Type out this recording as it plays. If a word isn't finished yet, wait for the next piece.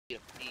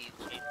of these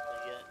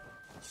gameplay yet.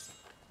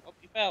 Oh,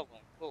 you found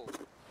one. Cool.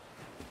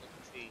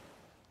 Let's see.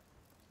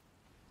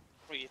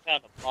 Well, you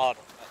found a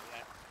model, not the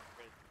actual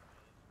prison.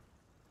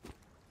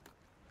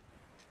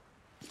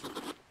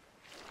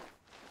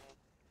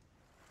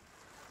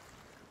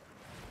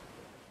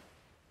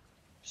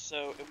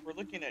 So, if we're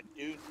looking at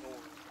due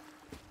north,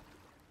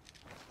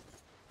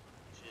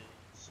 which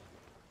is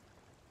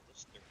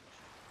this direction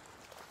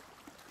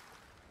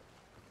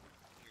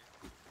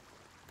here.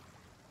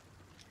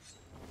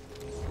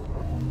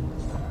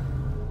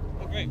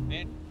 Oh, great,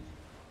 man.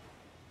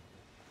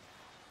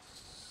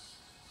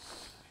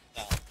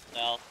 South,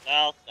 south,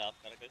 south, south.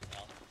 Gotta go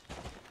south.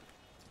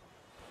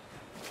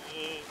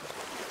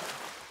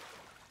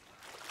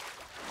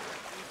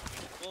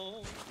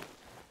 Oh.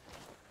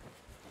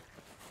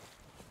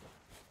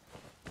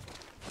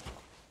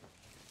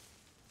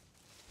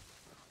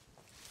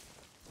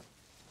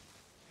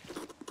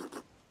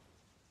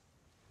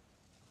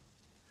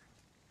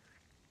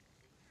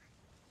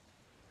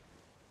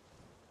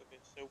 Okay,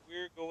 so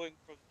we're going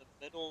from the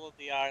middle of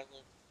the island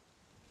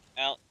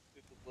out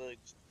through the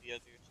woods to the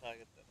other side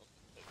of the coast.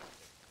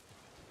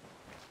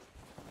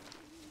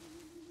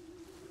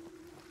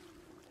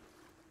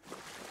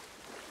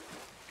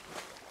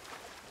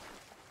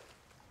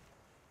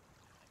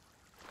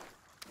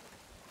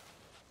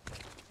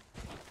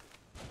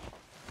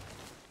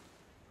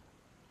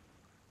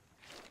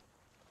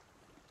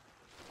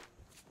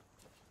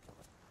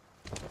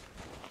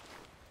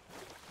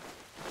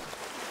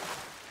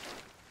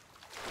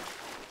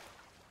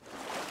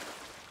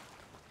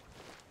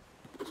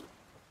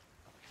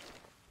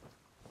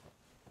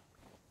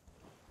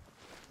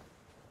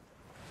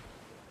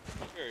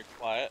 Very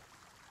quiet.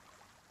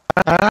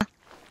 Huh?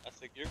 I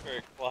think you're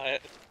very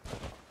quiet.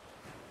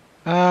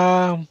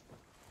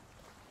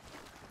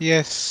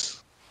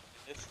 Yes.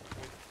 And this is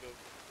where you go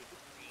to the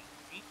green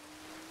beach.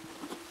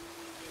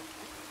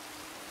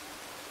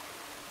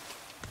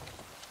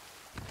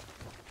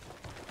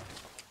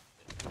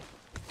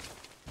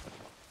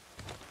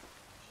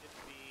 Should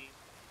be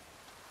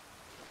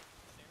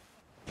this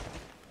area.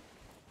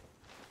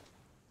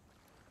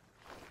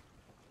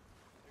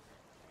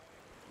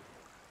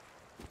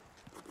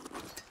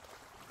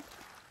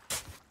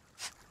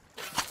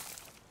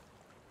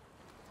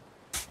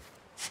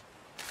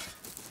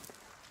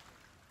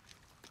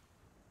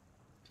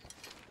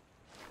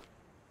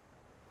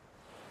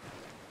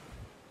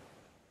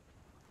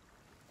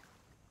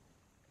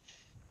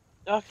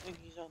 Dock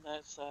thingies on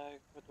that side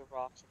for the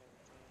rocks and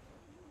everything.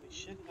 We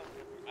should have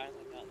another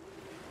island out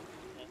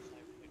on that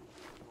side we can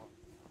go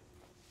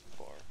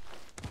for.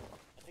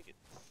 I think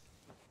it's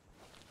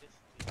this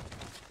way.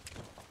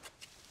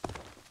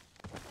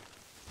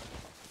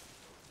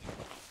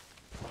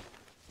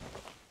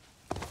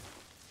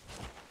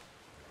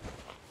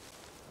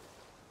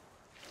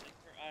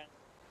 Anchor Island.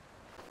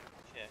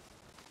 Check.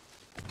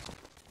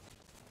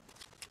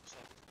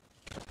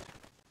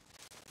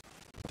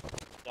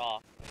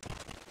 Dock.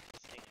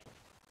 Sand.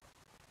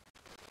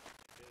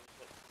 Goes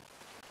up.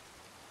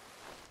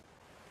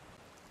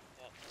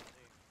 Out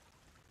there.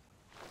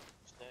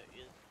 So that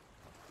is.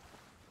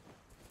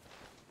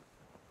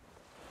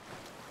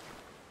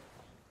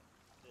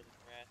 Good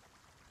grass.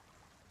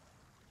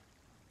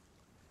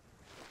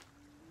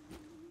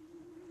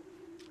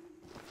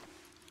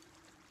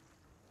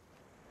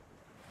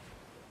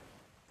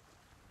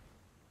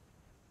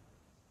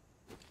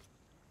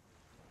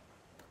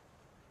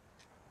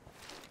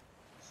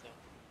 So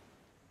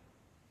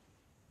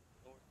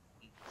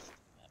northeast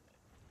that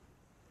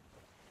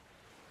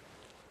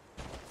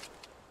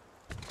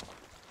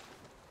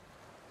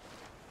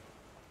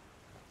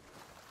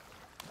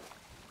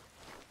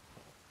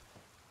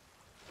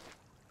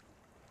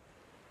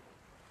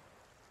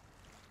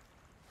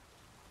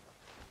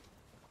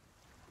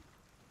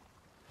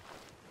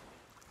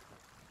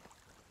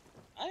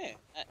way. I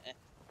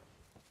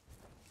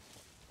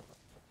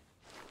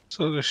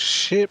So the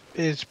ship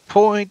is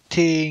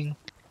pointing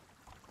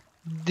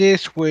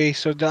this way,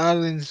 so the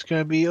island's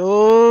gonna be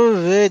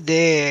over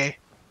there.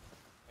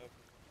 over.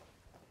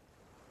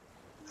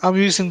 I'm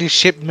using the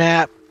ship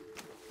map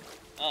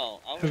Oh,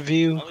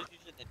 view. I was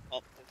using the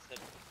compass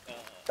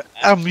and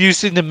I'm actual.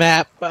 using the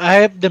map. I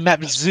have the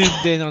map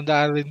zoomed in on the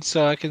island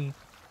so I can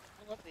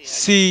I love the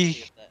accuracy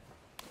see. of that.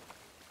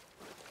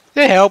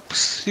 It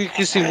helps. You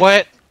can see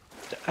what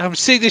I'm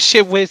seeing the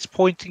ship where it's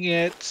pointing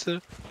at. So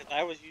Because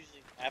I was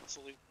using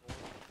absolute north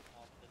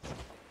compass.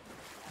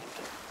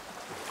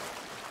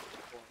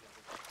 Going in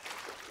the wrong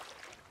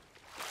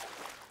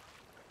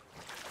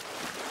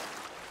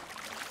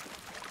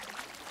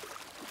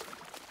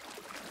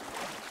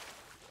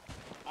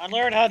I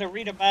learned how to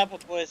read a map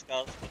of Boy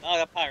Scouts, but not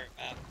a pirate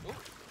map. Ooh,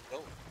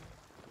 go.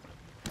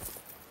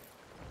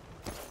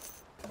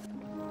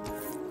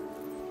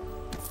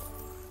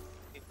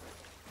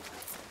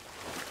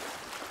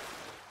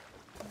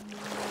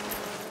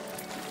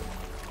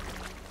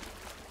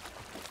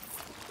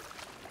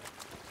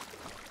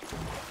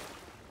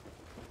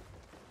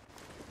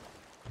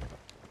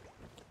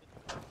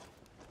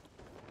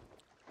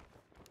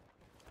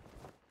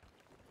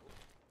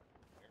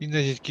 You know,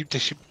 just keep the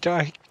ship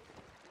dark.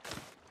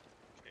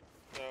 Okay,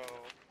 so...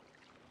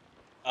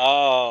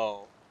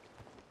 Oh.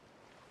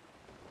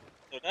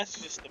 So that's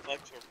just a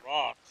bunch of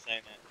rocks,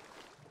 ain't it?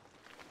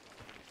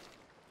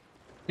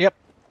 Yep.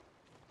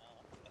 Oh,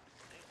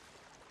 that's neat.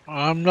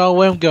 I know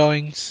where I'm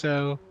going,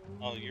 so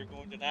Oh, you're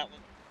going to that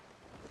one?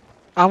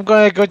 I'm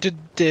gonna go to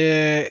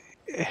the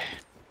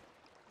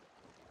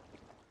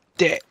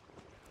the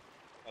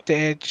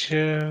Okay. edge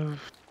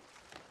of.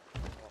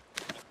 Well,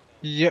 I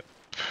Yep.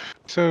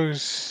 So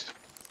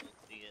still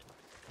see it.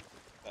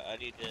 But I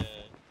need to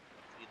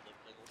see the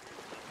middle here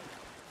too.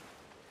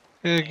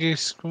 So, okay,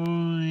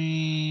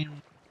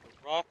 scream. the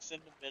rock's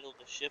in the middle,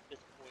 the ship is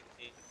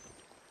pointing.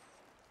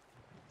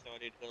 So I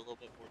need to go a little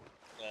bit more to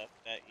the left.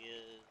 That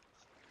is...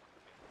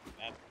 Okay,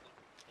 map link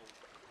to the left.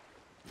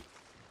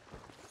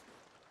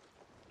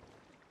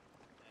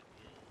 That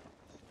is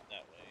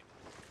that way.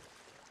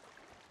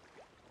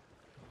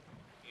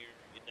 Here,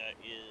 that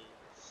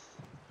is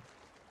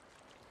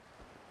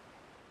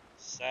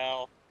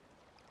south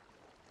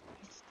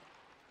east.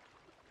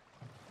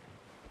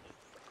 Is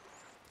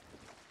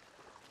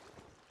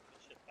the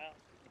ship out?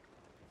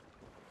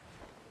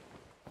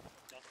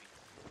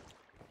 Southeast.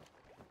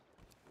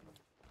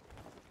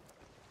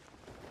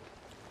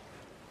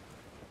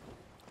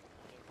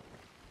 So,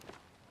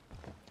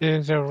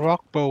 There's a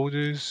rock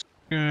boulders.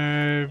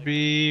 Gonna like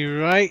be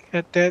right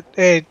at that north,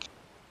 edge.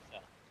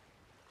 south.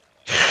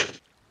 Yeah,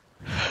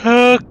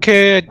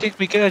 Okay, I think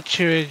we got a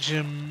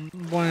treasure.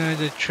 One of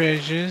the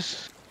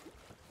treasures.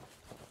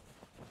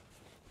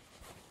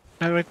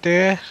 Not right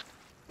there.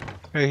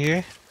 Right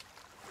here.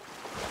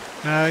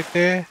 Not right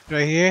there.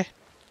 Right here.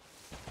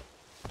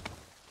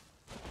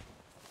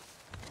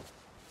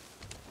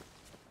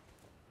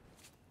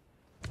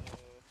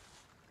 so,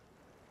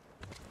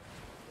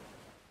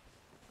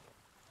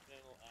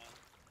 middle island.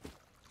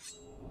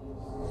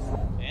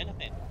 And a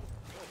man.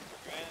 Good.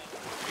 Great.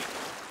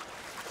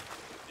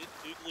 Good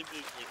doodly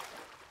boogly.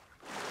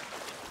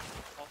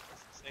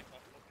 Office to save my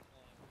fucking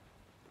life.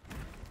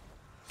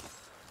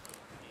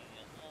 Leave me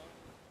alone.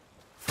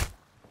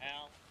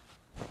 Ow.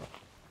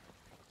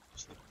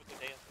 Just look for the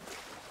damn.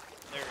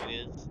 There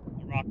it is.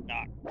 The rock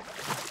dock.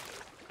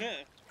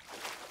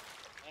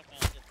 I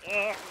found it.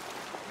 Ugh.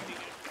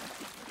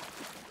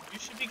 You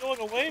should be going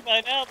away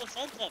by now. The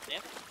sun's up, damn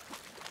it.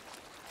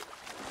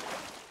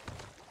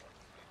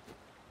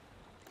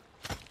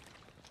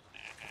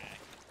 Ah,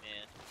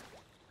 man.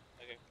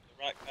 Okay, the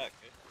rock dock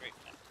goes straight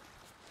back.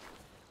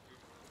 Through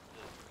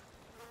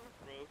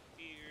the road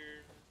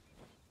here.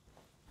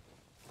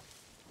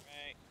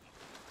 Right.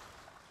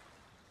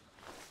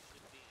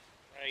 Should be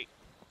right.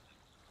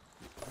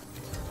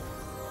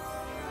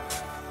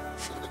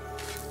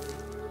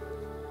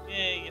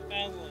 Yay, you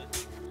found one.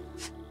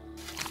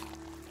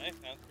 I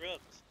found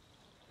grubs.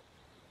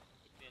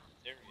 Could be in this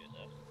area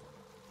though.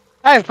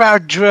 I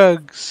found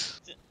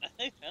drugs.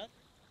 I found.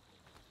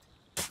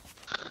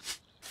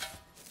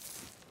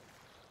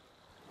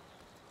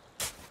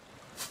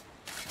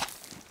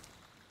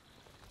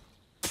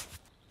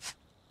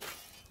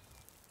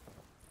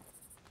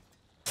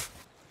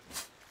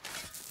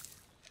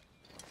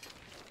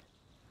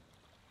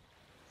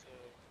 So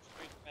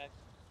straight back.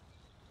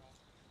 Rock.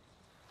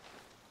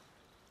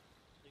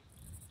 Leaf.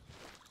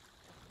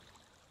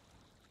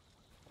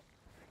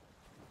 Right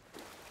over there.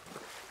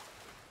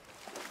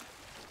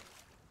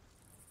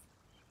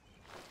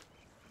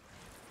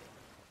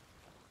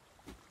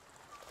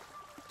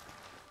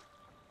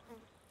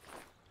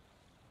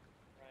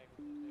 Right.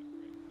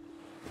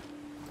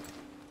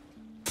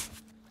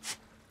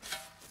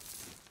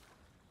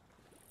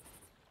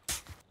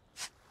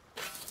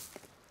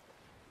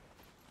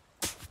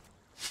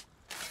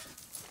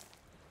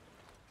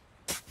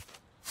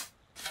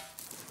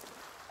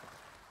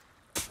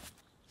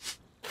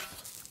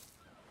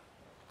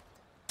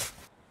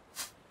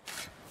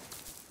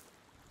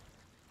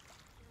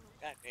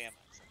 God damn,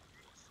 I suck at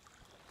this.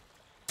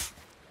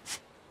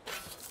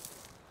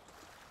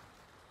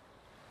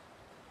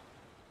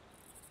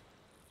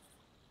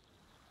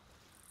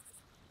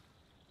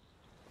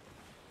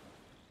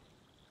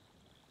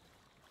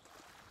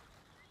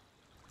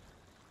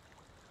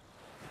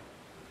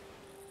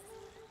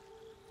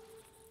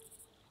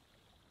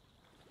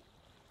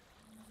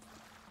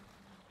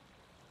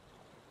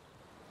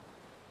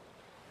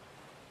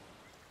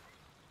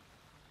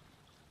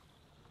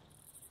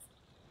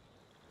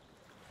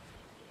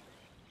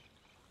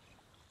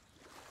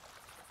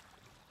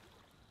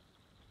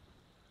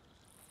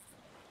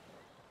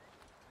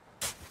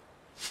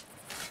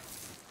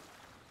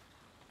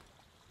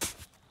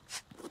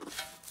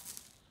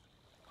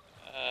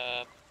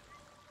 Uh,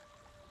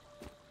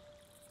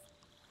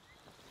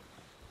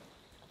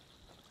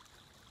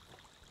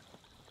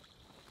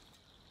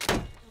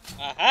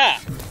 aha!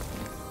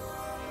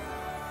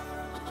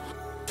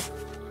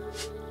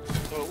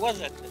 So it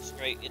was at the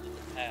straight end of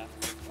the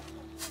path.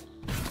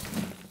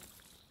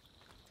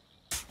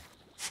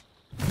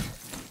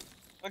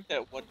 Like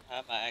that one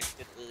time I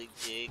accidentally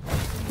digged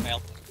and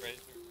found the treasure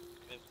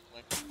and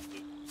went to.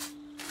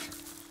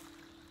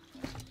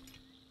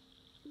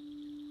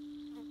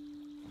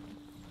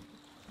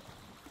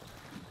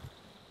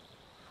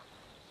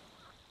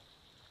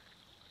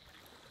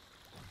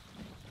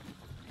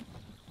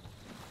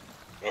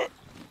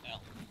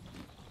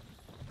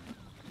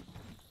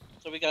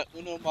 So we got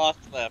Uno Moss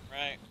left,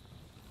 right?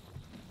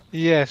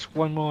 Yes,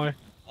 one more.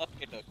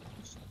 Okay,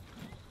 dokes.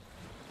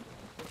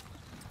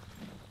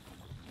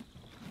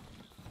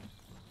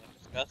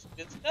 It's got some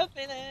good stuff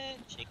in it.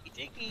 Shaky,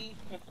 shaky.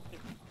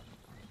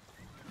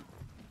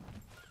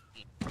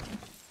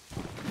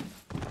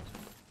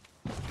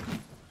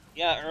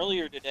 Yeah,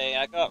 earlier today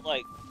I got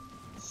like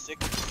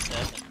 6 or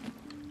 7.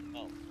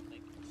 Oh,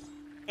 thank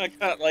you. I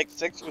got like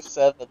 6 or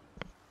 7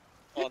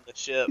 on the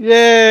ship.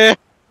 Yeah!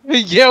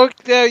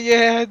 Yoked out your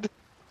head!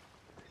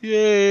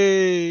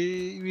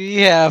 Yay! We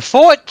have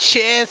 4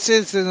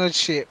 chances in the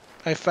ship.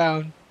 I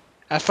found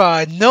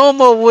a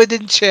normal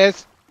wooden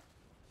chest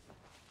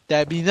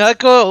that we not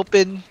gonna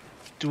open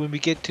when we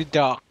get to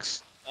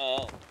docks.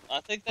 I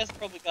think that's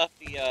probably got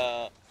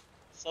the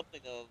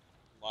something of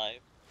life,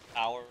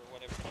 power, or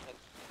whatever the fuck it's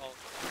called.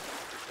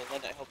 The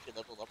one that helps you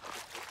level up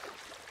quickly.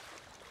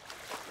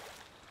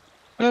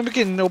 Well, we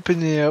can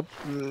open it up.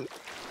 Don't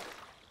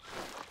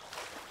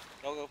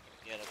open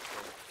it yet, of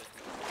course, because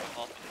we can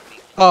come off in a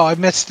beacon. Oh, I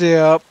messed it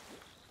up.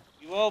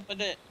 You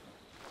opened it!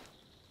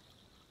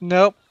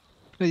 Nope.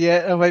 Not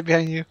yet. I'm right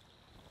behind you.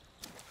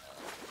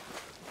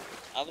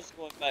 I was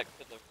going back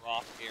to the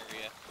rock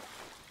area.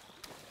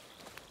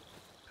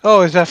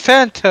 Oh, it's a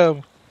phantom.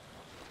 I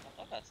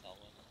thought I saw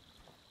one.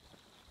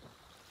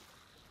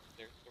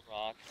 There's the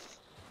rocks.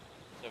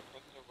 So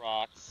from the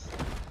rocks,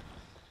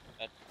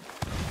 that's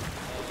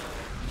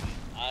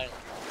the island.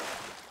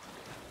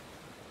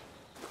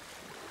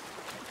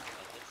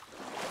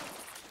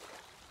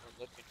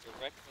 We're looking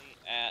directly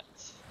at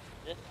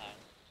this island.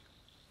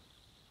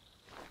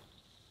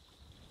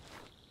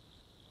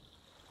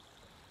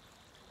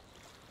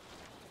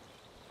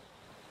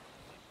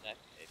 That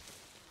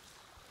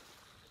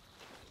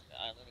the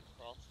island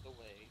across the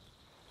way,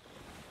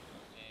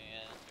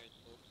 and there's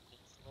a little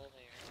peninsula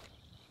there.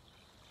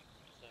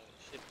 So it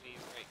should be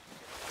right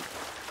here.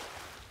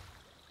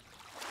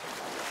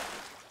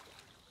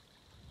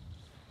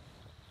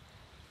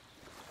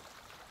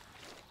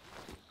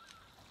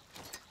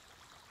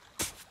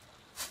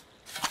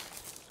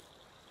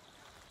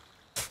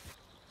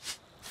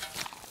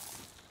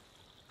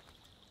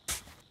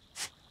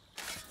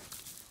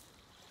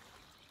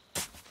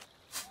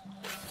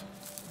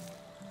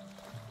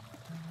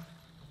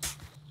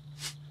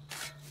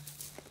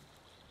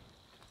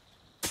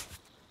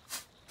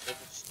 The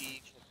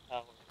Vestige of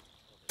Power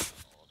is what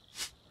it's called.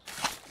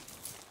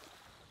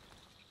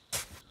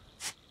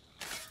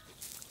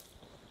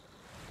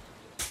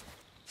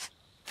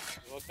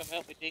 You wanna come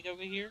help me dig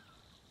over here?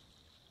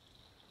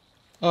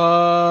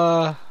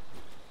 Uh,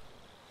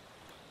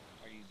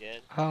 Are you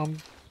dead? um,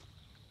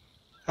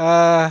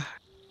 uh,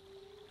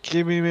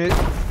 give me a minute.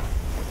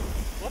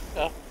 What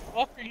the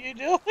fuck are you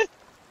doing?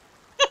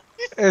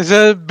 There's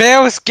a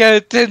bear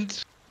skeleton.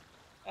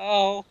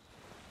 Oh.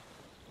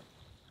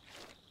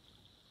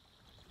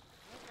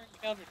 I never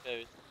encountered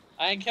those.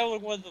 I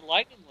encountered one of the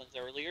lightning ones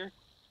earlier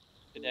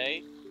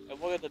today, and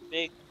one of the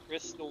big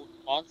crystal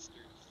monsters.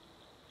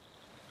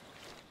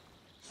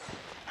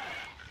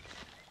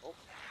 Oh,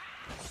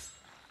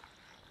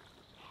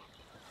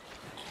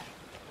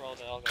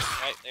 crawled out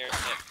right there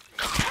next to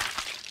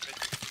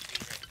it.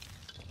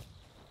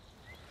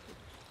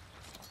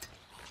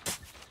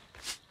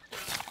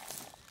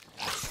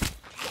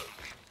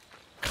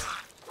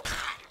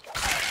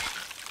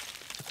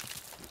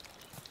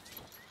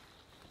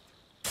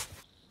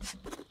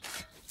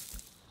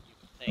 You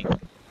would think.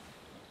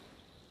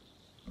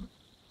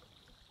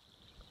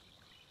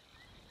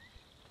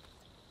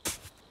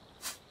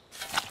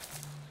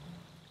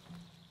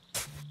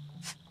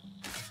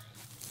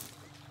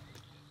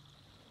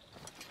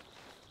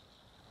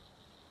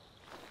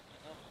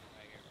 Oh,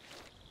 right here.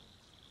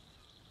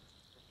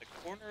 From the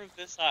corner of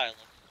this island,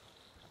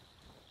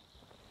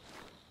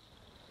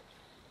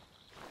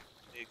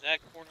 the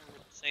exact corner where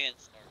the sand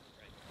starts,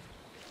 right?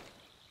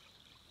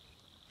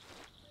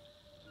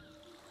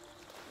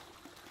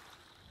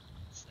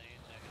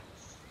 Saying that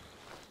it's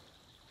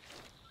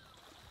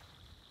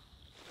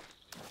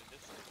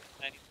this little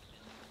tiny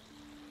peninsula.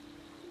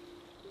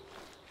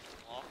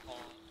 Walk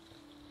on.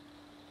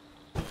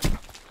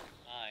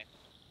 Hi.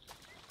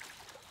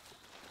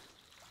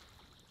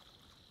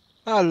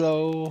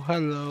 Hello,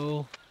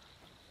 hello.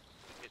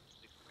 It's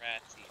the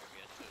grassy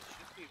area, so it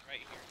should be right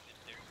here in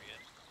this area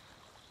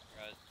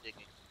where I was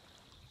digging.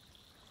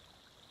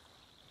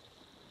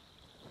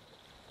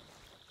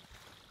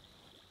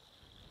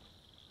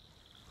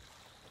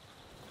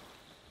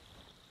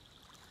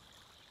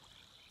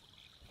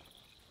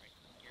 Right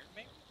here,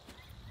 maybe?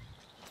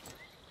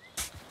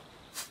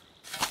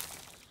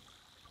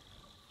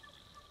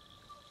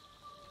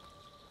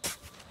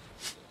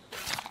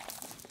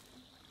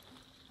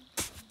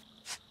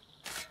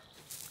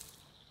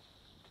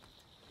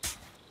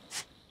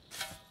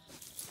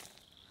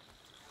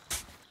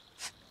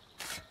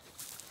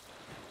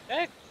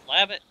 Okay,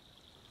 slab it.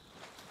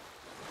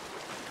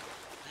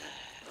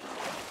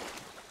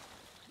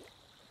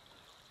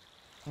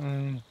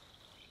 Mm.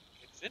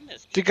 It's in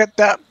this You cave. got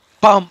that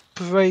bump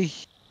right.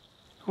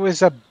 Where's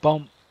that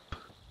bump?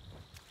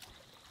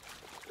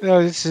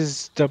 Oh, this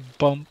is the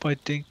bump, I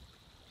think.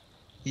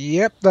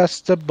 Yep, that's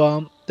the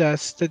bump.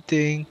 That's the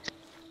thing.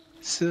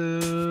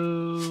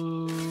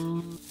 So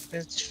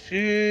it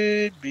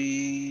should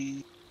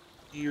be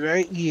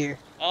right here.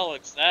 Oh,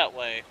 it's that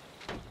way.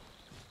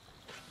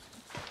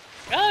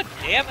 God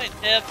damn it,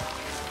 Tim.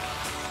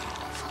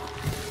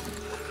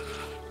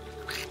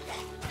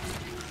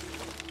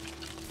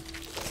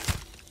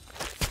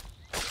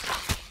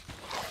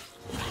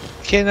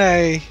 Can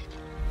I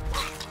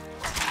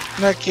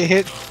not get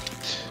hit?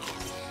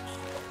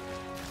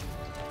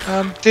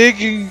 I'm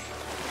digging.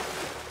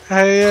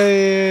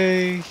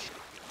 Hey.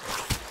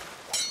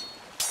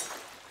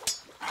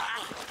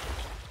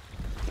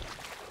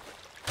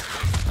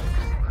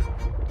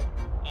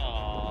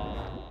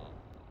 Aww.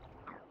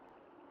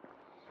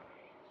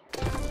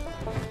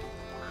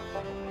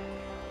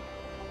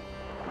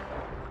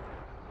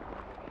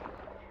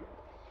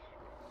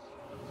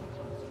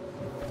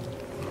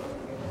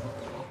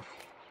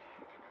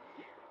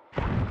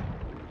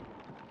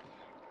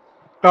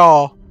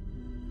 Oh.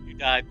 You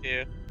died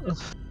too.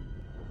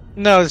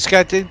 No, this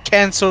guy didn't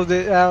cancel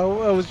it. I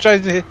was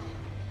trying to.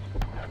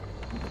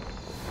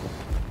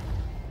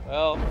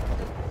 Well,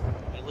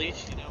 at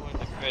least you know where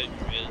the treasure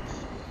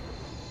is.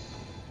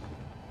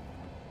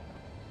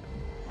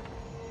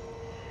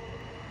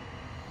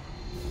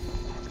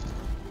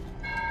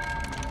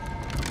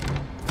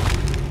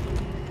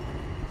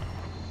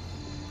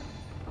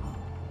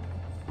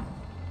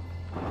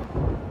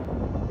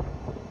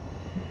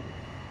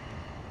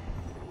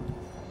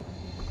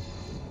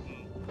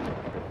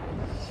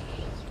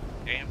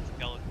 Damn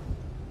skeleton.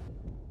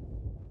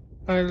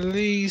 At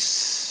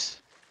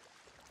least.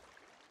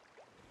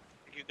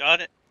 You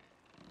got it?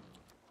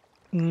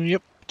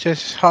 Yep,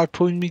 just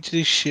harpoon me to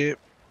the ship.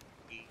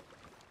 Should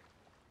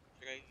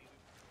I use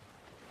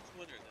this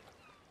one or this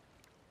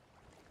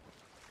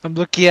I'm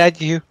looking at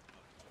you.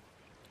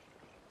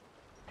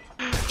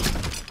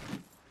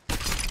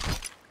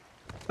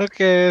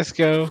 Okay, let's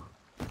go.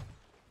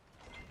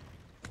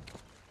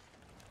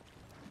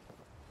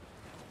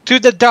 To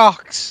the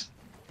docks!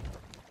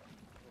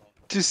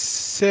 one? To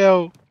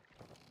sell.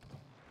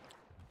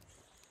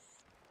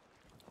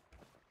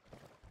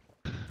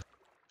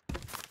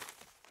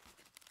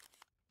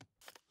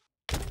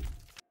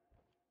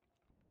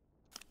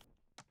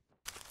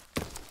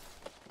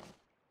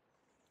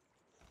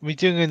 We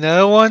doing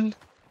another one?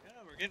 Yeah,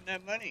 we're getting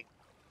that money.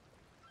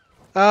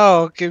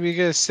 Oh, okay, we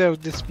gotta sell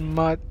this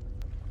mud.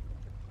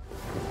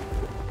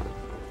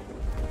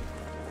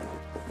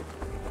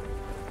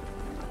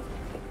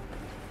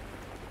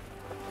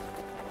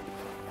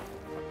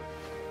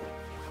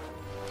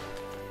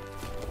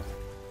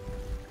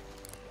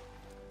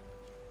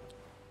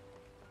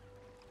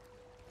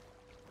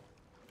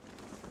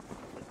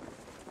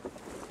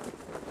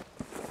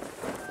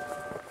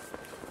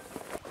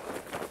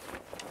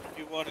 If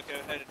you want to go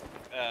ahead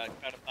and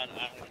try to find an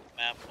island on the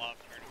map while I'm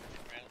turning this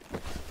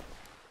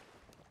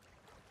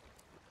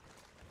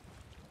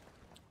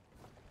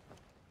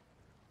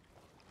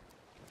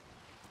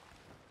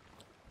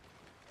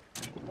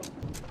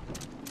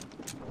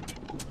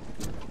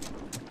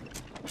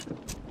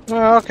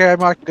around. Oh, okay, I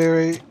marked the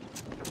right.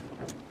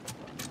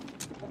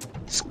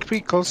 It's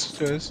pretty close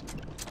to us.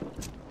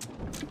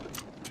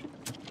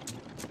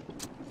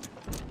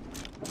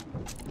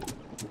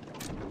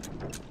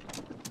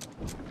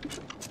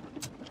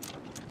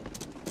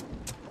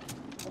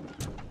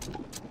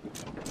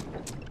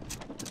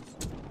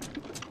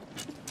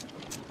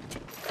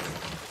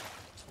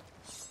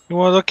 You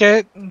wanna look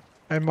at it?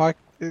 I marked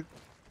it.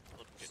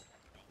 Look good.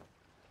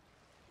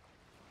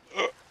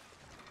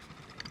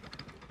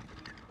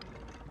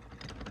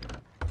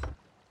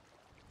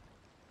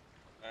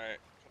 Alright,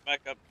 come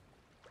back up.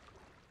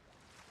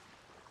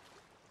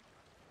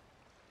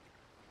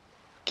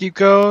 Keep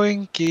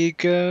going, keep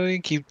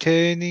going, keep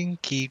turning,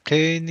 keep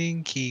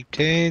turning, keep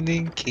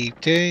turning,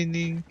 keep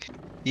turning.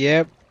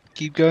 Yep,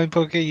 keep going,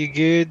 Poker, you're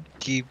good.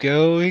 Keep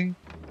going,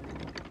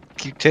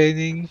 keep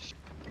turning.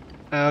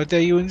 I'll tell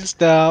you when to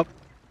stop.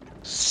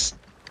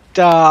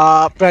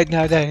 Stop right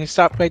now, then.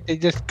 Stop right there,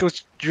 just go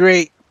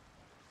straight.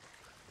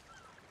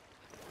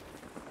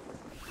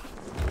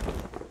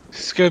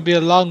 It's gonna be a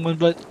long one,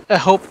 but I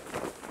hope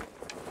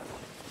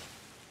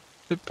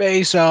it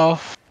pays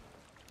off.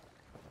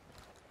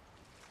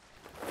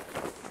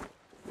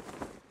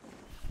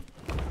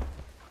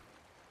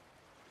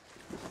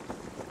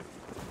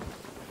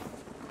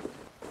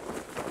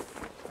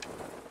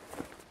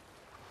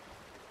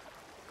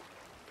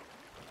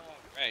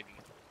 Alrighty.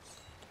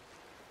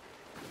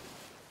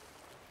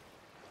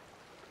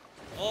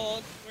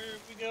 On where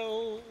we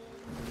go.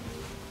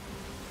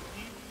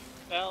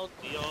 Found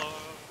the arm.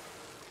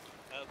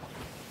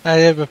 I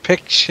have a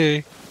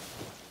picture.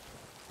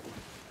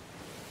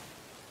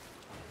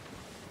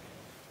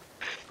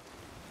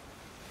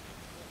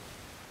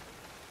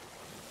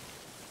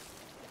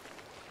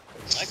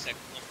 Like that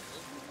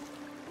collectible.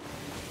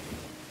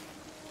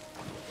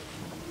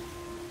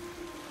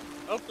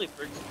 Hopefully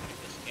Briggs will pick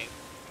this game.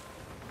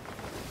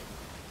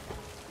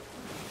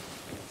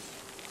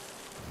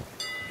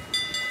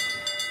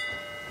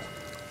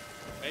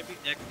 Maybe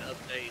next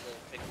update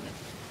will fix it.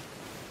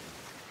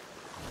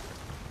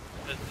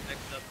 Because the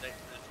next update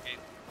for this game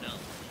comes out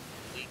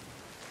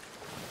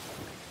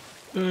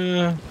in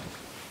a week.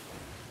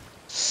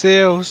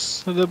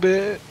 Sales a little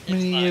bit. It's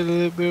Me a fine.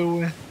 little bit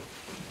away.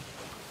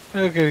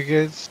 Okay,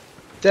 good.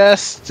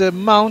 That's the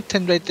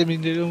mountain right there. I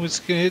mean, the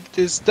almost gonna hit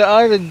this. The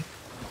island.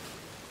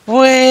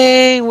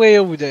 Way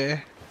over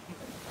there.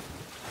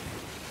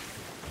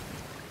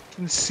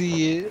 Can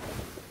see it.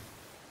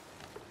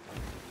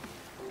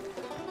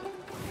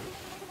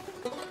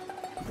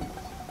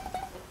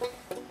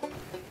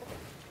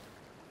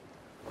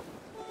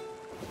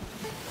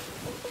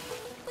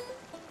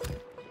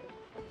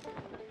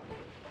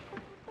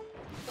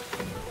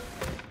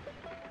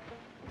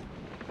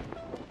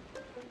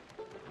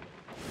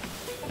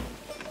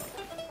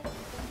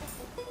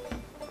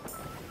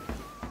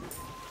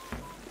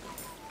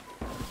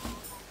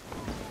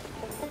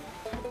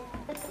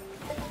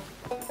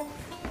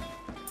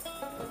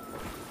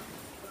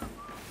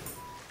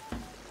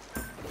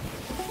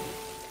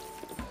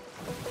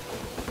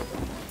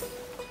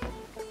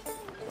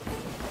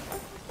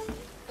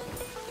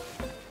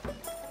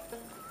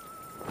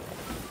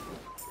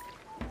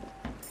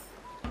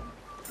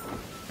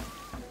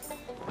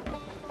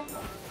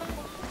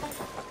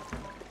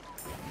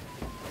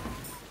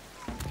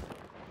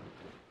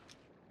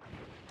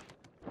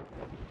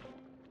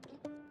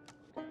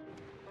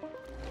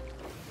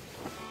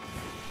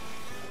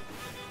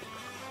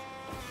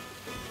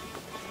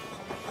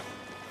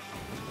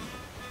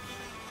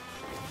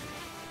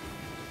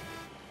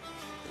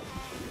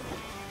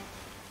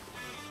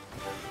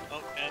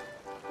 Okay.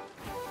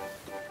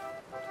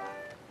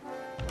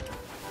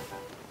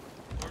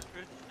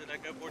 Fortress, should I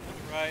go more to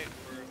the right,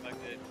 or am I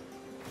good?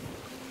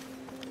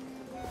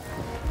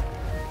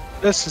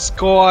 That's the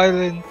Skull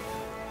Island.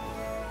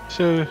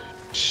 So,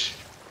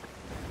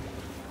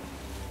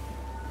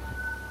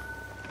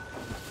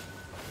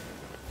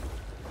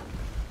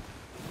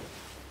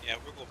 Yeah,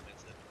 we're gonna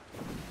miss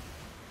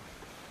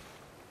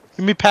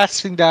it. me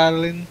passing the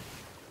island.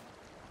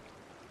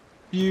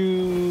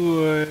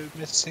 You are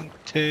missing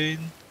turn.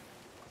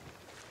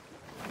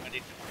 I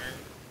need to turn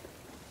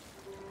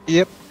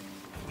Yep.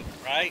 to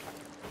the right.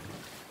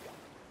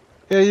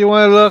 Yeah, you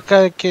wanna look?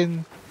 I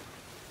can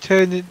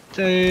turn it.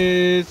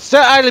 It's the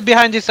island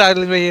behind this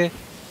island right here.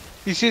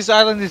 You see this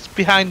island is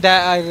behind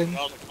that island. With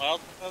all the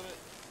clouds above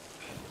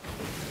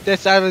it.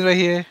 This island right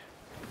here.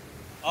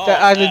 That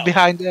Oh, island that one.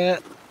 behind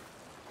that.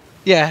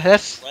 Yeah,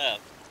 that's. Left.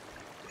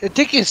 I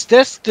think it's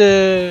that's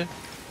the.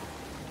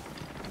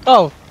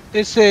 Oh,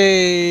 it's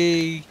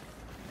a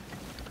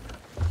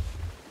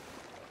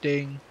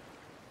thing.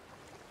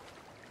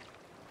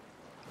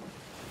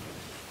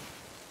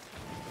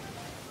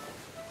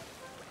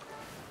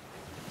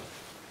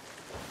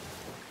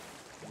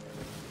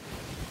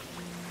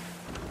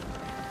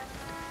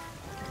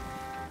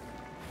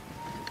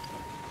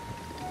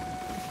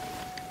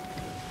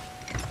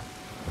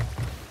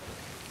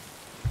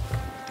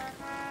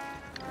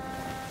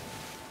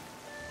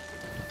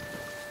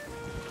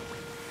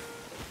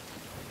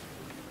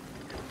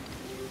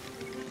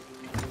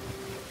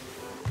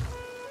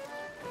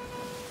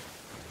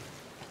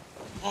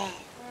 Oh,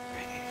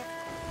 man.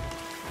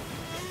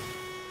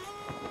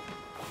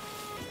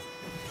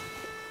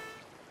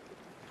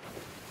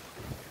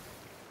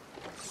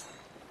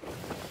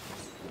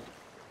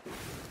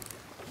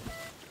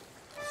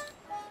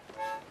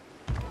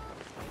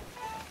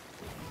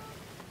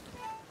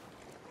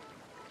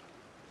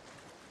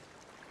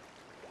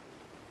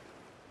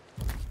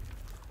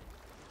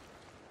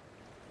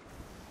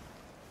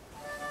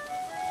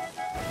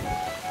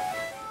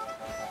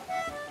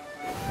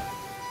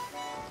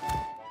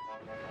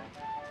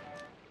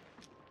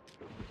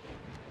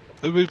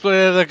 Let me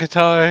play the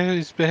guitar.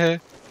 It's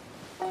better.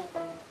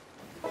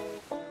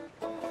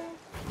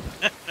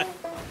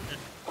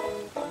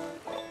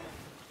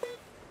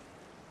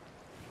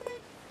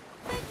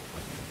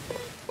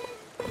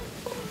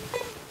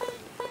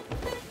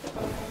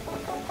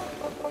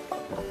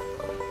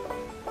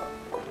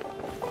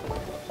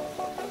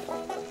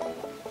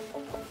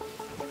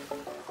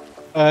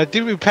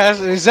 Did we pass?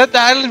 Is that the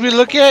island we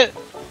look at?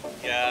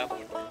 Yeah.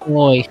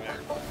 Oi,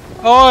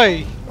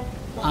 Oi!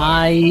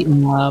 I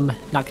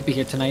not gonna be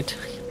here tonight.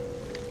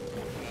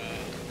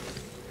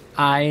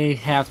 I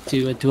have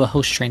to do a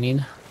host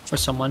training for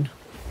someone.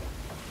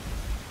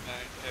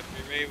 Have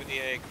you ready with the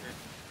anchor?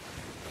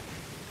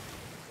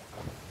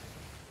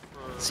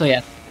 So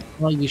yeah,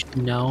 well you should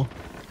know.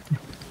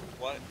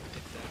 What?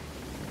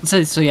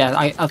 So yeah,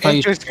 I thought you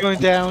Anchor's going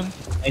down.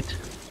 right?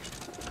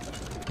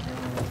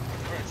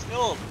 We're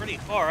still pretty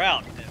far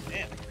out.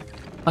 Damn.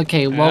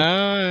 Okay, well,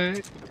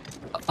 Alright.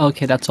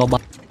 okay, that's all.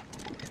 But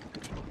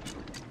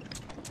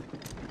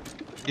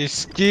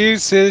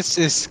Excuses,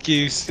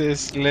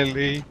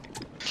 Lily.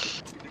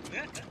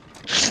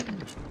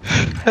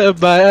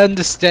 But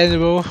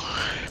understandable.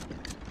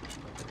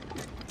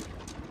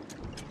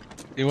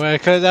 You wanna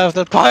cut out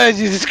the part?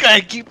 You just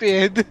gotta keep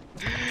it in.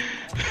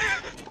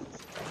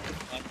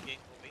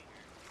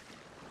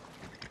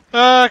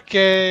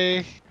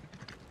 Okay.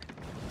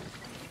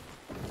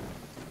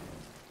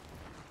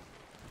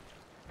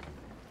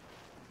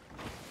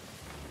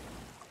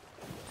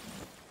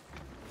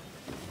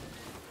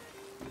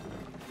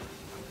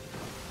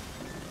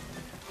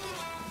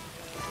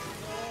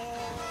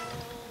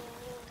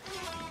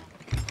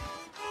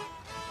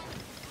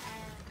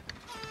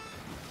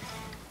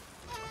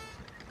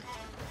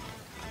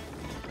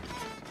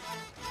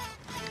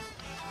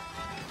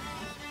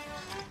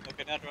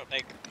 Matter of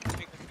like,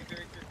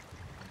 finger.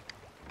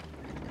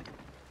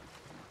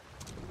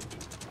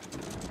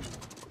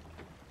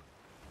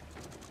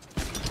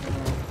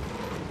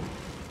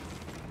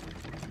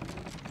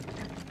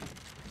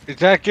 Is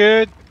that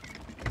good?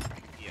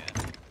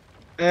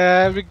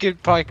 Yeah. We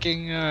get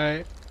parking,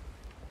 alright.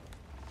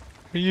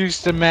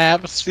 Use the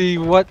map, see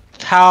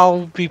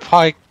how we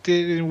parked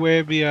it and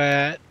where we are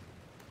at.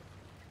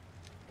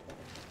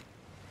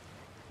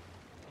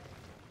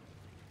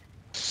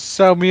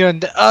 So we on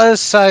the other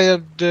side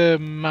of the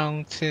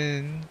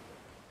mountain.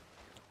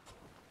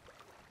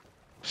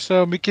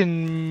 So we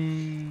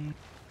can...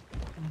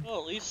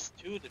 Well, at least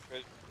two of the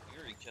treasures are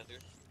near each other.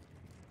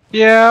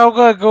 Yeah, I'm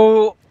gonna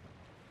go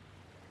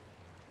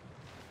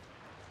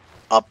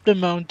up the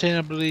mountain,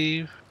 I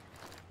believe.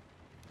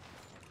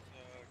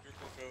 You're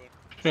gonna go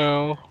in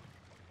So... center.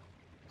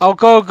 I'll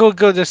go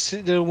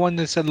the one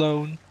that's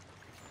alone.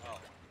 Oh.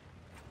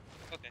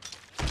 Okay.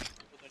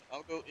 Well then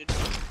I'll go into the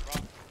rock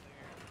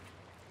there.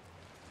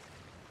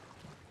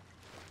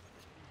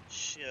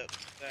 Ship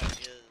that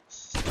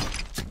is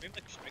pretty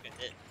much straight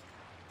ahead.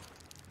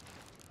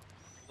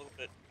 A little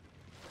bit.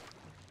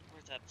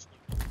 Where's that asleep?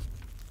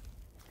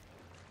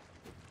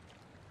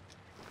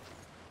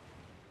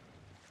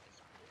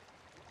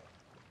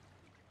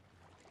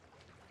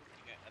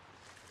 Looking at that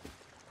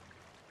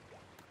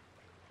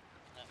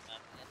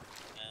map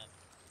and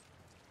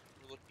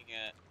we're looking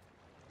at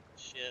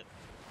ship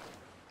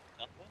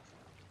southwest?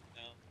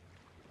 No.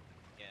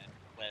 Yeah,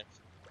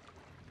 west.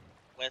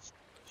 West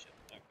ship.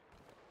 Alright.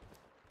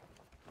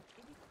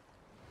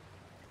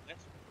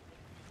 West we're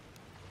looking is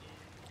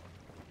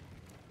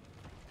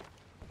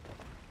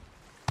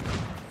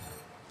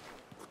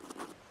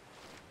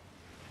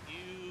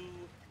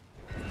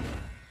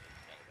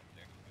you gotta go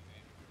there.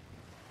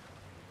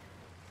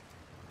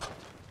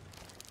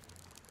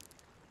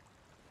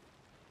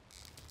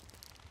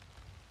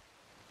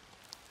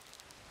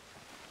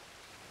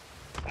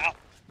 Okay. Ow!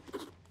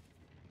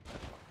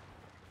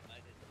 I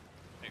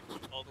didn't run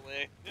all the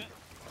way. Yeah.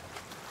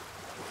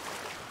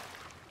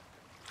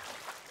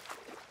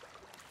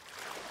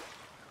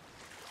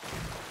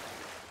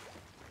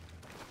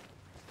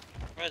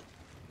 Surprised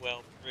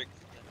well bricks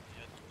than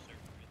the other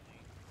server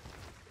really.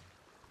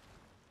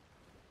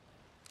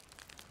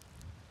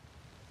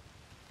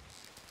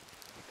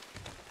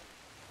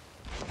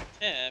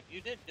 Tim, you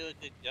did do a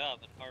good job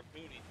at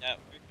harpooning that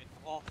freaking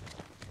wall.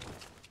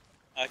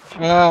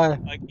 Ah,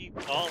 I keep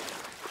falling.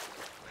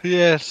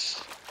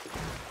 yes.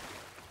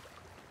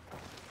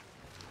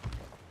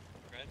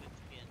 Grab its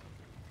skin.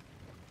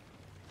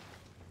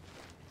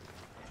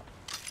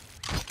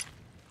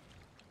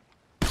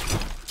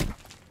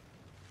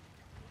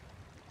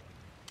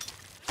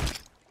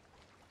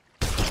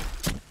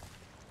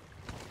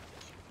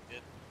 Should be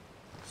good.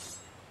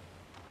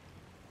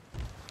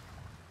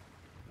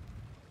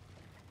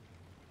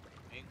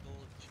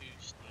 Angle too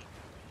steep.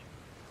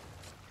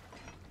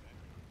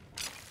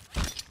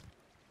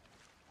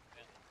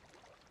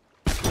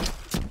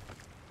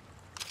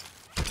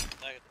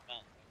 Side of the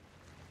mountain.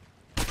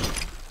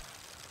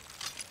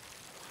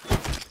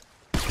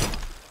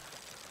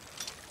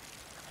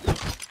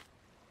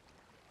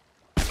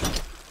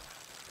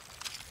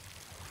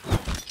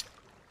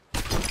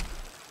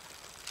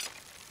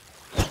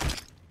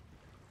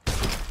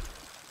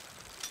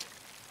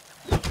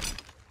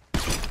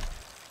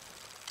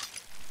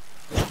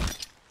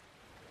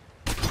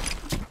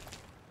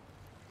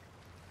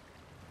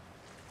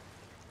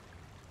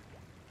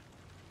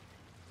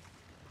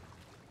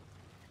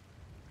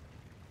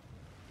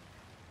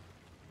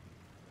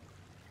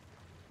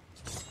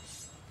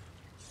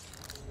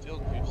 Still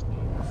too steep.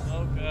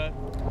 Oh god.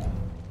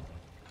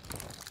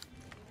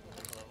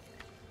 Hello.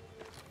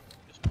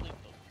 Just please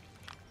don't shoot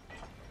me.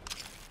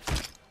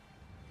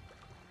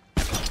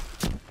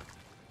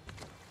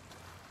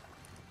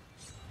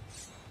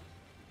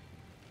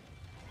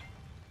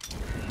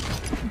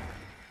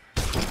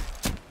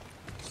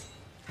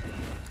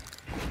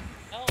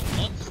 How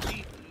unsteep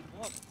do you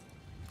want?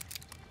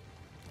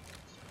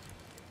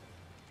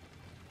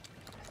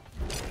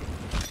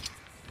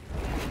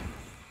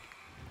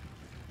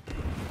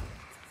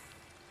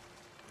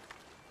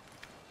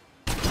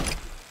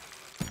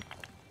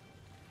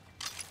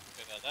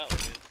 Okay, now that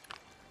was good.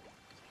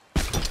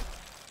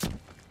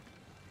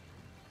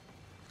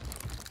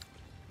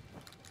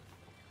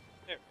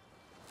 There.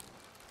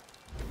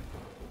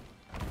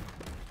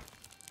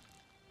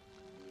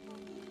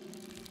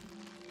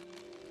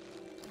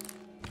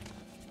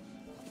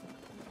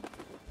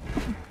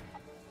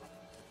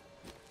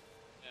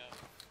 No.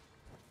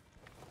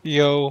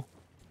 Yo.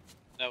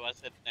 No, I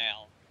said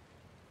now.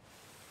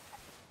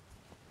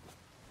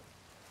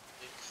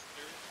 It's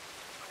third.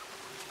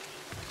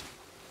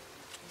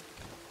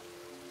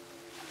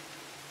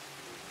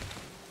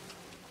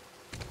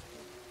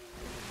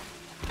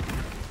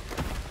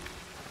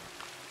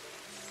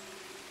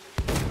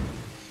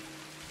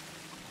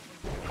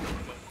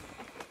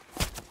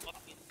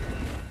 Fucking.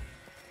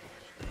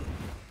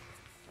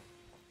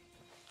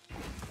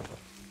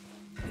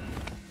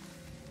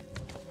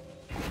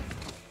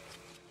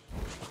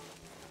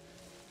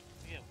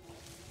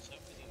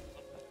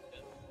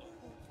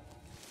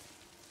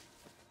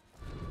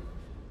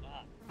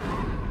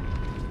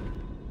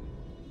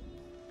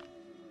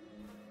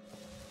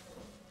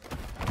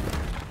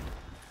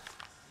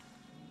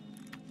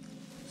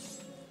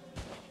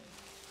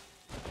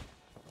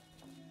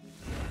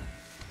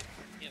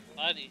 can't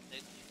find anything.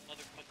 These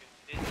motherfucking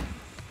fish.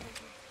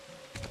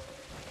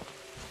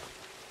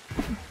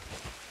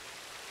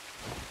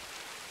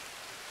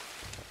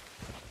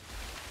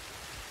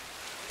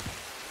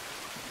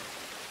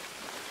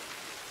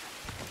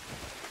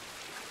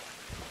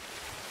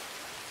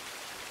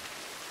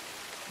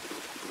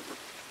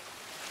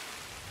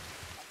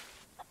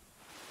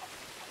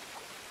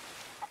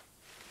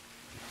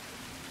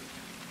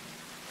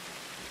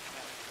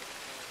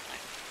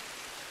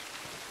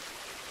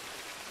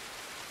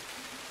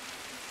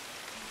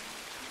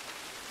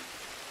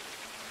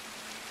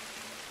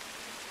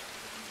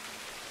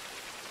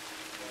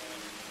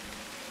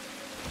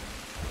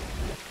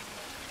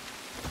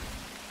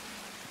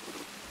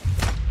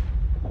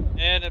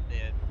 And I'm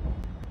dead.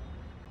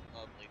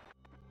 Lovely.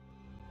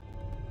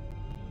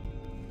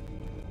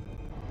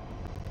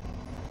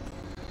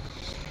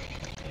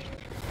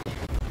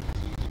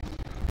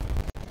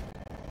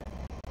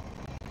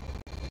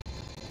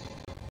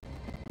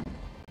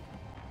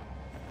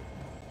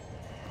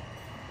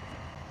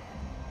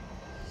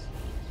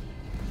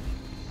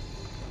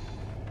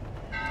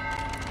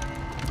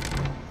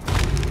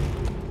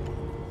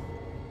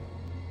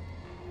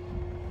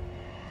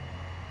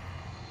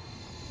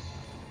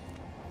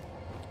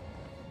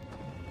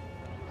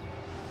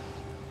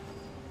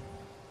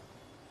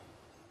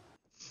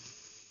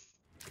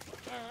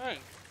 Alright.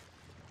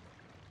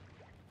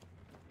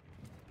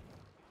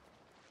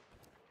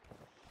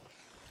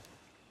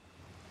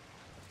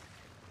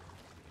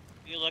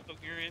 You luck on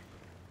your end?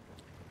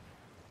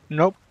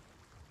 Nope.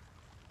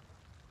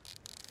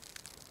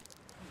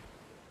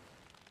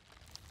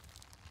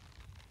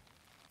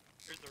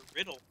 There's a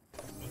riddle.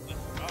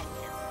 What's wrong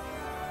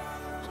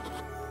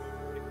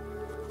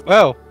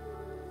Well,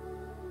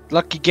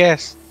 lucky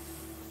guess.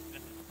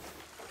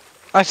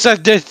 I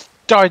said this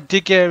start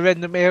digging a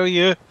random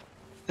area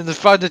and to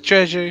find the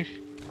treasure.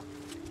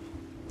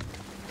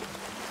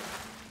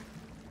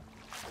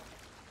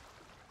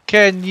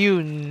 Can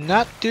you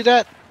not do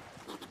that?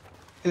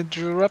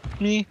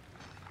 Interrupt me?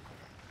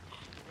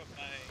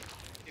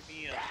 Give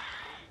me a...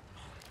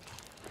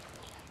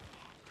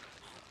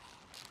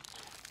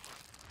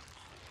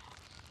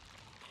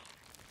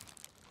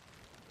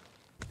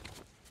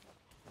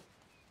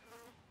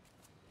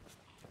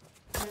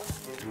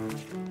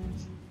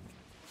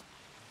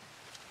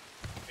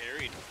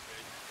 Buried.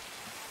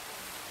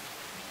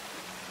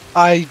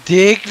 I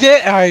digged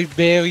it, I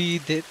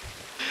buried it.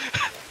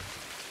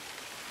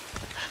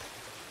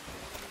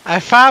 I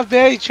found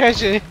buried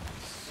treasure.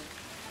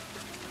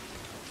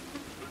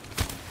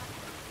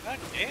 God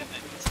damn it.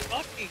 It's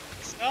fucking...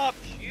 Stop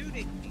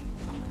shooting me.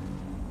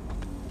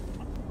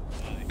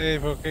 Hey,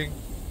 fucking.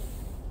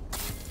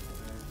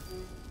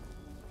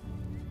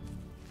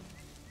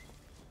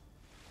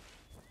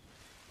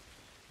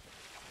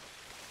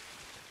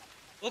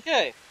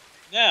 Okay.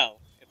 Now,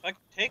 if I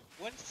could take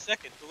 1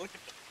 second to look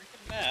at the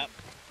freaking map,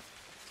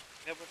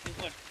 that would be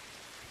one.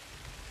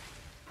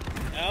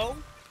 No?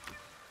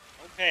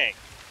 Okay.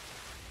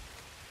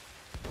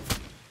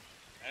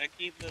 Gotta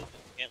keep moving.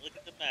 Can't look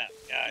at the map.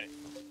 Got it.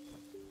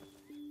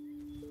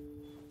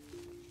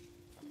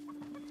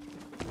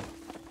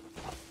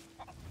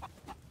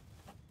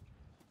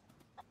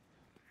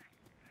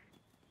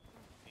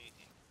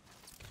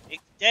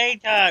 It's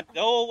daytime.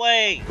 Go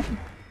away.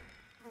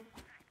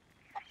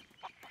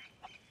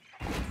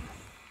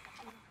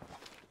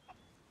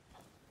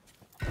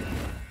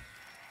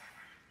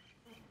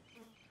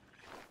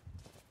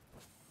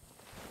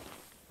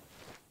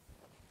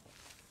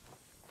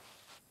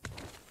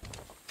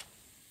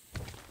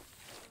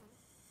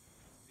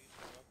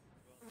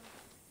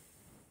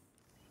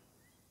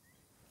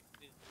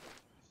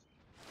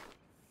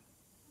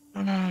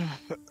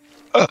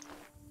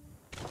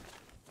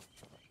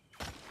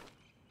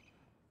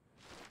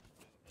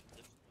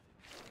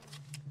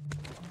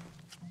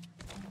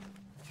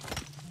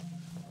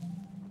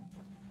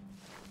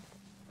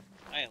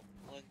 I am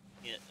one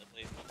hit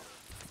away from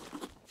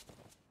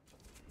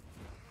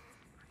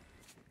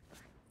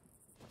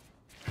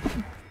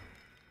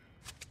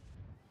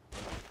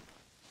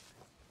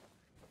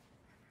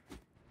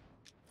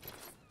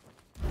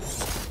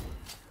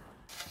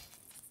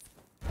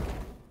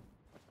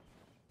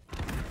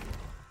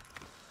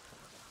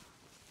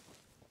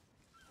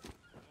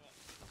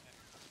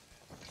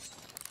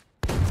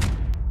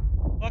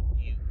Fuck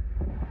you,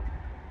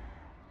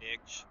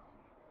 bitch.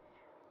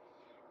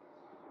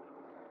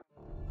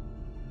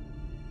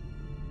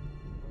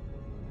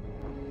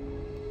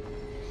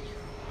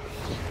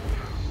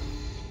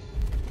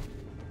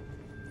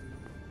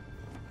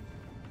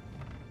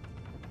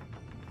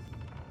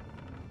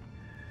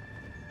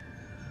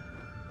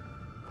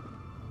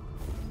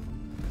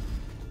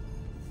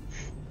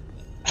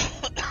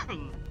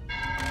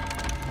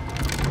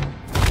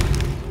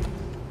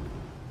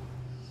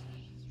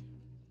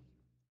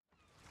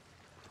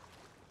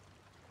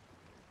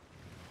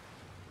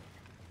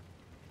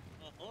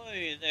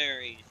 Ahoy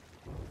there, East.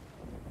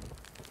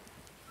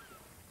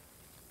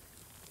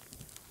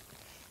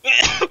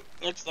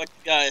 Looks like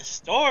we got a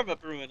storm a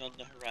brewing on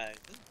the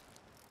horizon.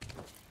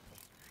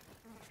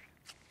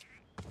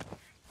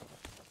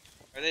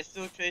 Are they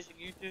still chasing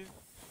you two?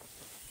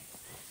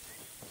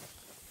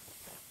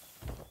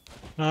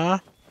 Huh?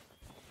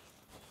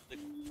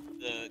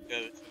 The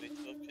ghosts, are they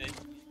still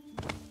chasing you?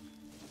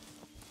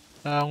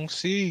 I don't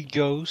see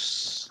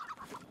ghosts.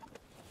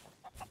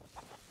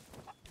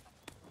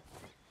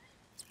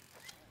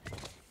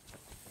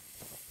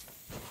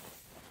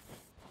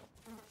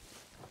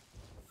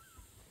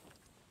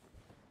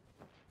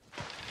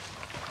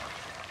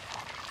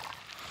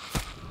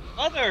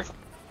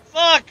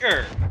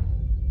 Motherfucker!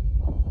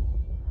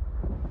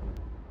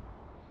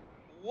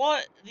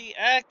 What the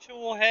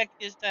actual heck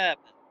just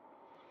happened?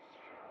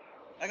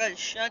 I got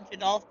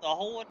shunted off the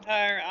whole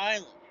entire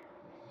island.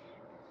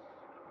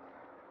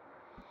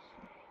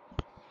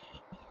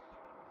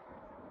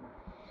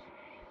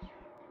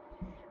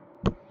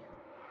 I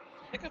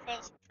think I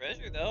found some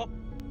treasure though.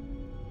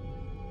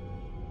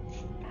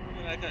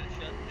 But I got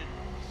shunted.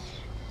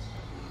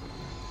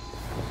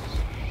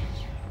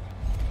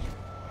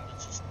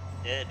 It's just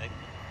dead. I couldn't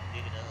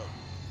dig it up.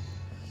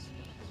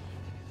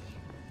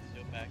 Let's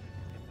go back and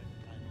see if I can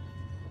find it.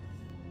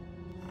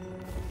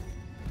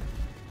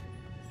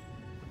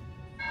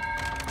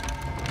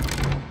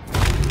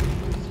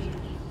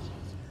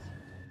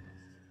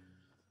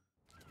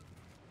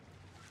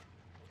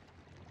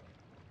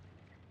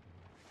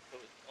 So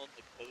it's on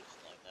the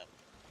coastline. That was.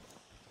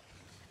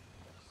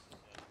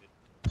 Oh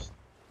goodness.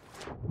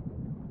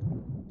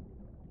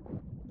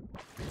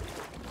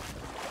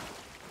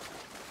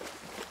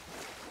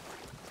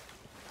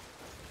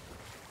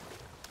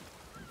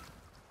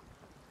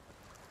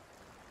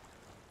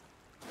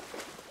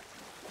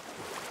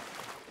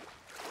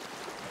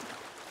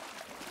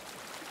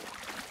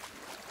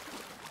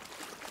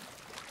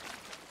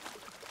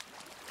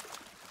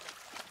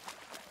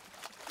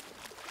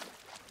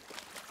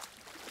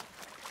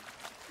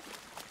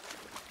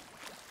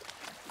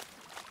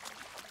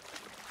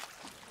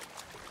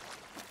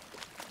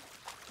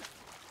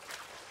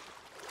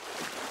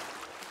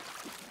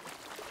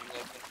 Are you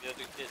like the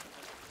other kids?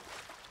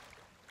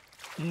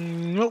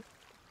 Nope.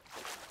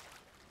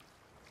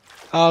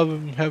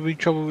 I'm having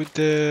trouble with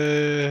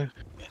the.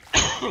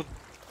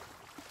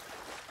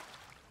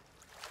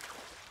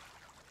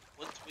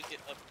 Once we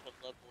get up to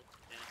level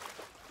 10, we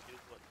can do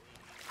what we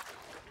did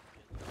the other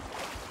day.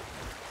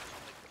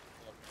 Just like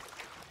 2 levels.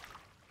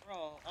 Bro,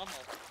 I'm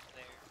almost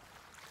there.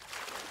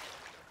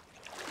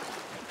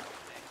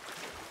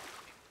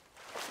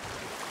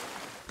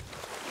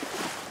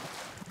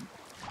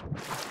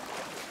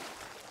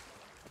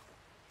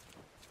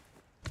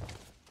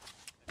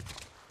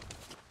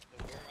 So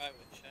where I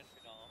was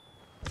shunted off.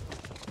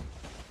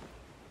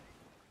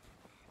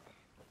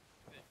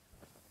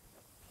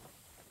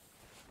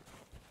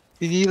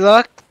 You need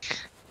luck?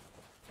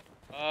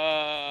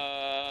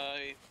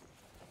 I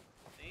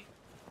think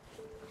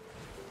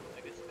I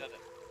just got a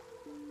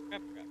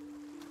crab trap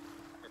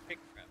or pig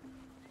trap.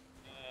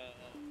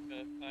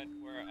 Gotta find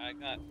where I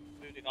got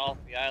booted off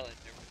the island.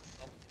 There was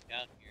something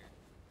down here.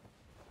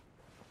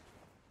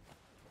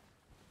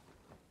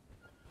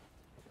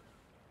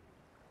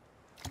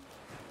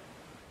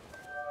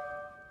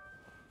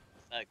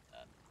 Like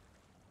that.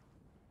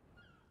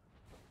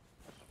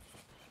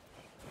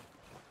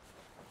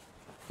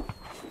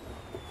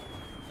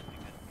 I think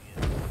that'd be it.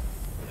 Yep,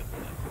 that'd be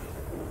it.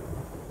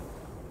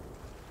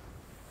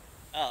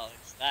 Oh,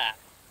 it's that.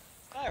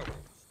 It's fireworks.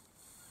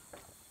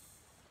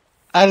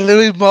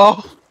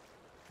 Aluminum.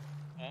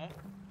 Huh?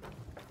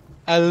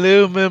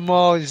 Aluminum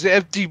is an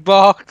empty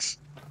box.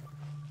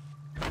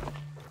 Is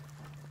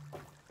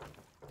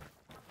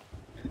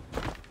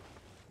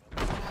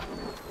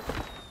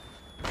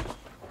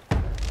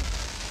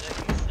that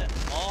you set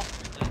them off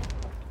or is that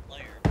the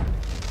player?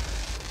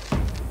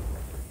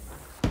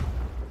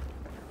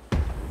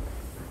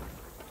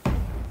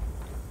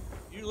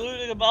 You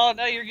looted them all,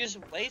 now you're just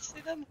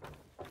wasting them?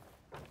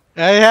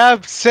 I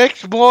have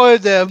 6 more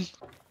of them.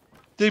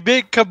 The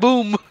big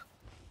kaboom.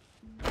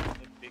 The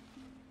big.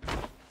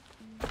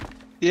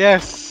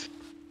 Yes.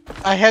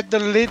 I had the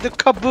little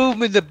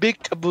kaboom and the big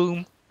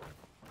kaboom.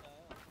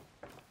 Oh.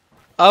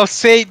 I'll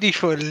save these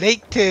for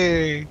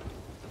later.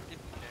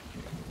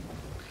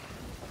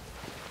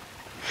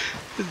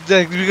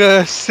 Like we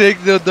gotta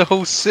signal the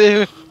whole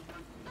series.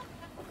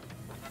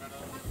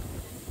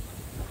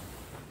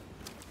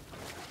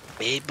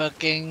 Bait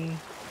booking.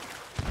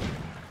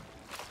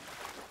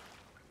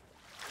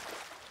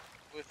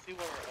 We'll see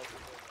what our other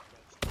goals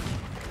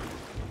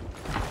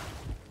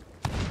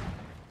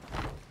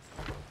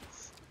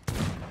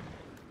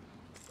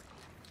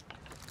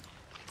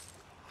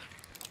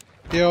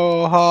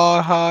Yo,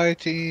 hi,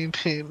 team,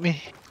 hit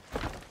me.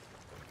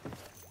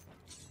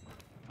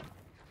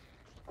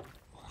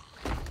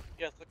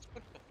 Yes, let's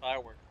put the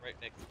fireworks right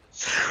next to the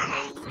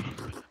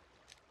stone.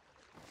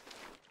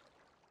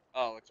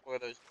 Oh, it's one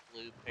of those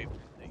blue papers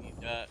that you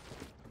got.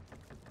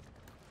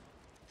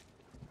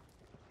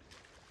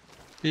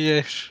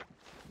 Yes.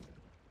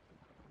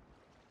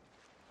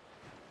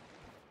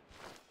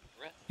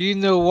 Rest. You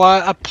know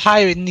what? A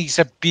pirate needs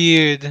a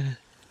beard.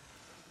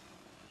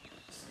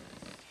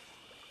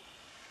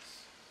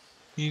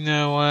 You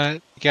know what?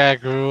 You gotta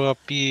grow up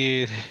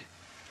here.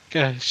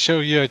 Gotta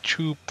show you a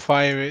true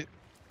pirate.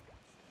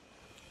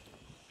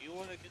 You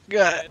wanna just go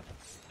God. ahead and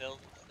sell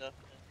the stuff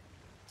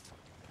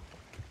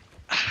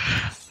then?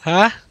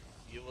 Huh?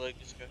 You wanna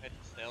just go ahead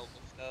and sell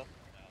the stuff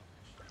or no?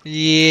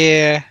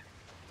 Yeah.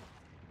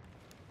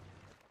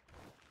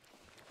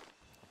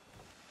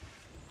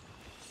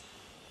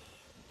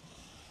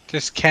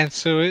 Just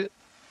cancel it.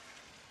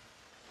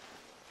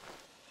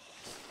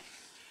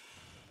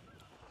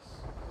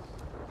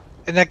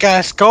 And I got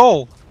a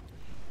skull.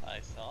 I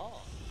saw.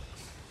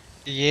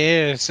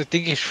 Yes, I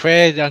think it's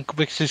Fred, Uncle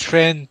Mix's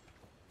friend.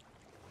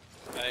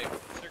 Right, circle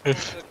real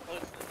close to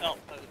this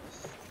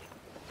outpost.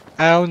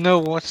 I don't know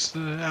what's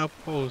the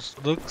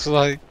outpost looks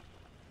like.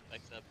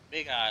 Like a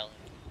big island.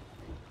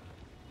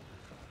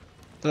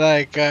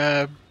 Like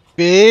a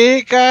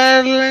big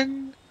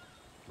island?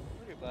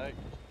 Pretty much.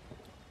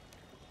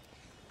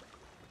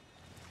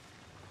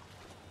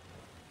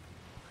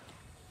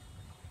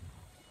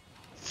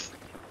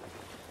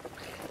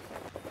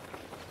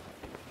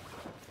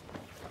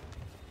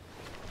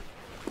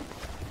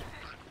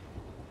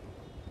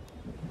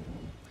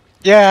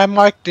 Yeah, I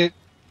marked it.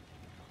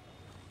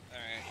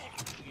 Alright,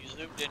 you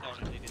zoomed in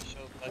on it, did it show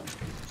a bunch of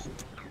different stores?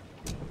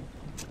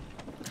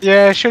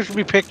 Yeah, it shows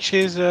me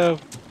pictures of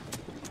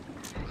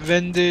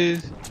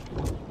vendors.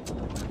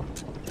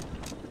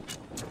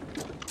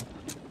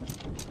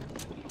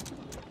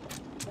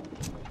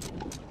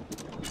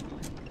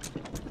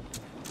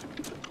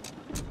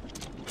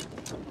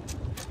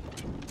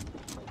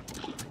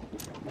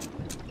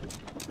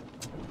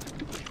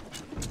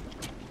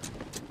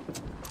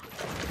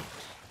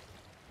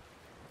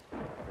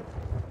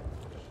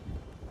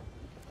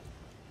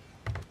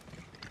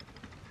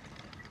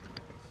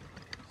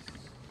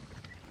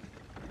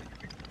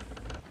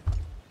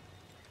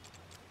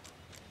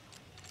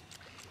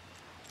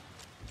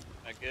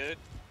 Am I good?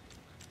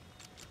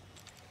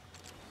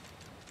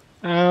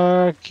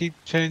 Keep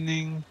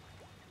turning.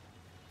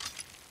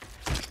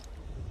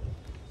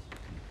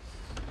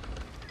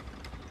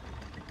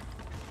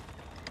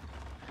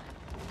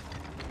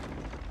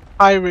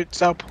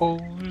 Pirates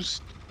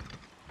outpost.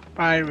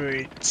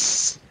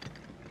 Pirates.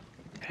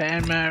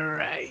 Am I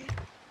right?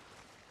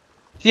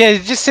 Yeah,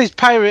 it just says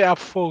pirate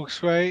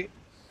outpost, right?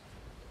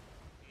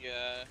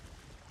 Yeah.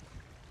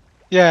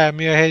 Yeah,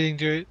 we are heading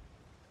to it.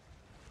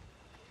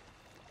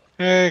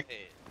 Go ahead.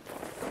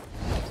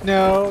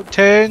 No,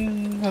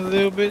 turn a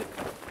little bit.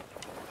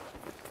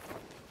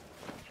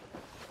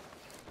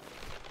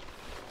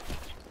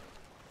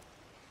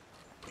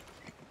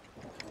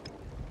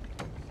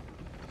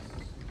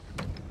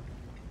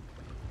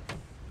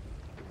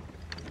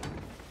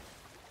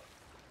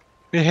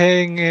 We're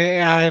heading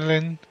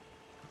island.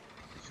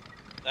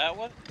 That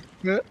one?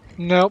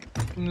 Nope.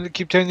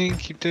 Keep turning,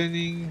 keep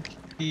turning,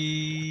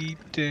 keep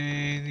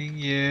turning,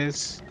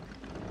 yes.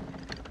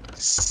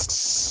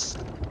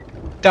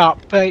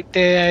 Stop right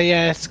there,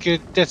 yeah, that's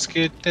good, that's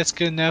good, that's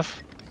good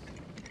enough.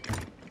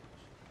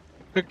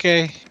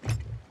 Okay.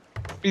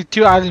 These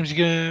two islands,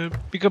 we're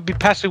gonna be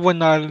passing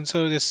one island,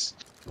 so this.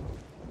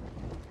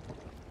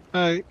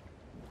 Alright.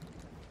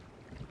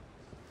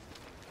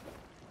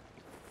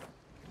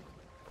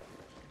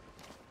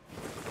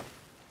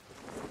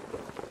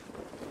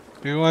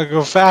 We wanna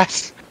go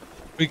fast.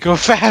 We go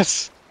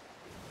fast.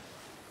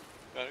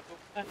 Gotta go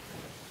back.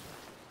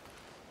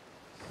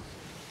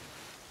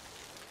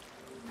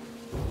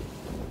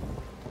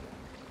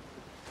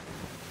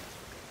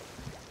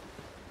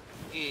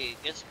 Yeah,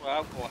 guess what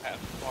I'm gonna have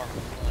tomorrow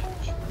for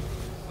lunch?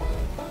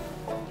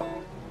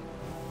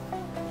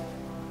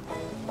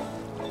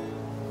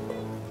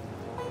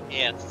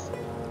 Yes.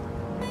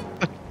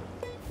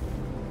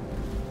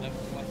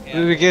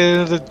 I'm We get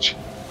another.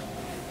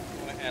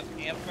 gonna have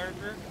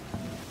hamburger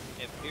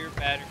and beer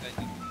battered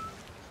onion rings.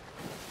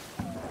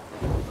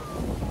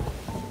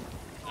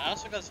 I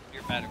also got some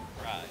beer battered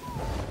fries.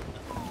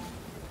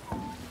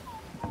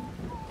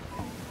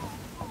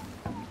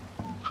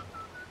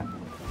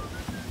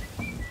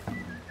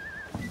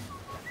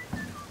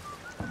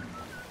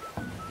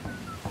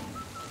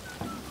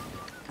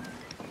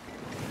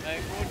 Am I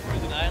going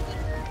through an island?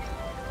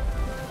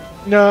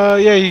 No,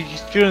 yeah,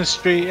 he's doing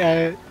straight at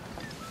it.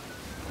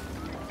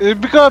 We're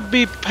gonna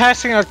be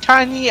passing a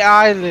tiny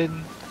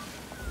island.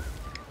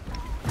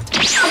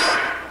 Nice.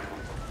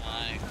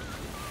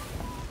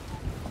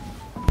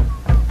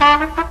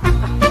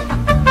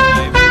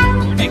 I'm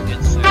recording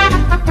it soon.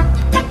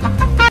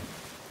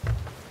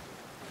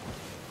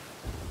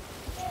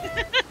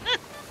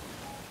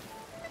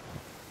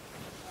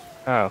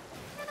 Oh.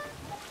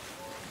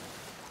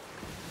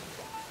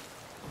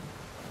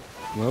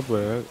 No,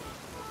 but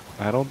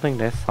I don't think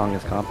this song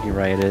is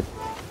copyrighted.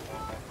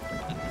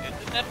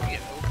 Didn't that be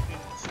an opening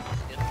instrument?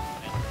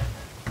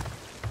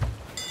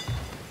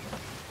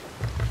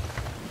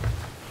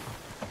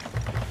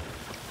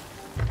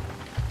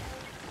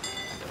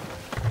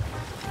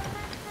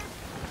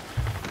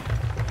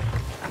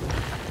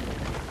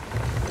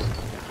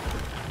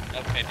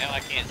 Okay, now I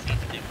can't see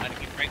anything. I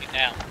can break it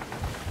down.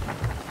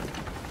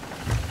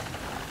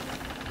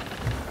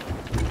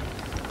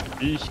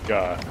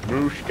 Ishka,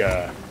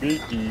 Mooshka,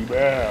 Mickey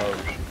Mouse.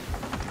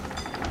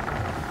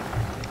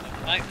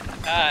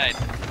 Mike died.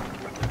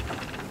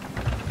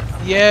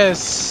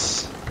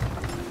 Yes.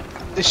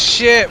 The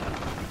ship.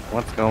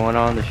 What's going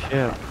on the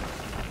ship?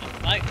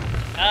 Mike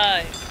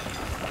died.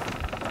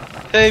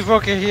 Hey,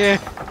 Booker here.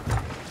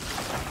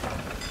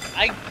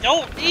 I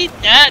don't need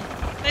that.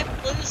 I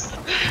lose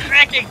the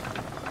tracking.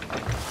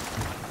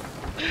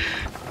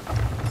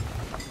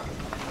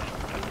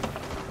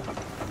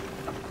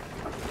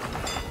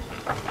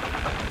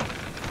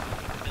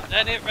 Is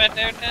that it right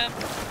there, Tim?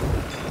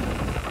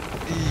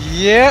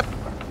 Yep.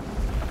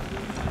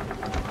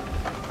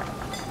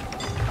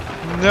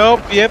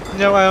 Nope. Yep.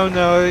 No, I don't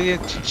know. You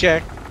have to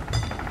check.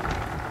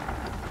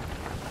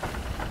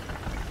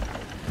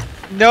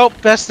 Nope.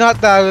 That's not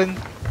that one.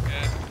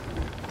 Okay.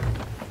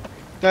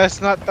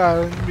 That's not that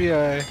one.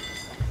 Yeah.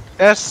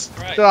 That's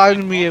Right. the Mike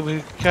one we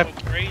Baldwin's kept.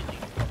 so crazy.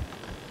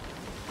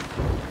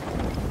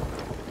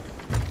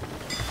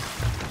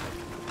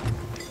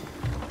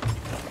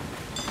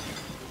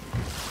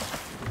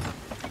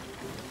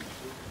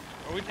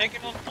 Are we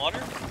taking on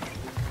water?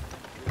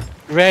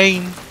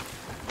 Rain.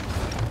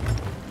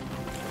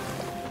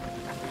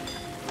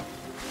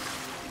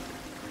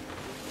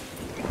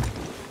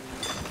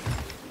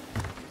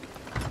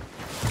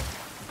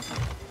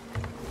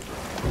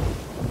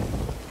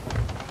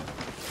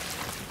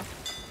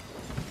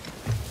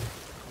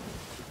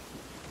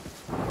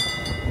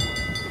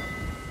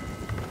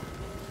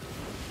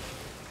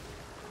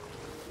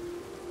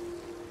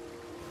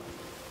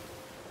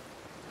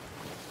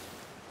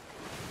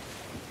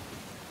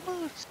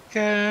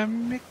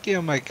 Mickey,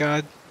 oh my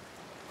god.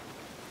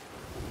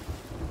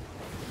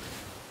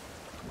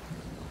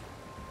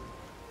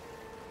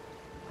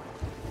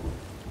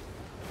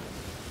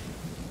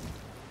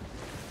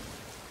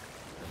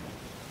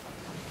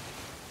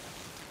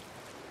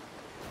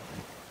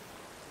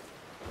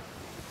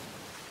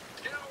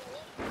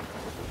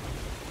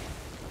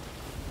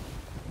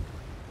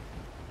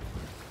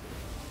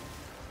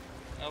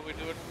 How are we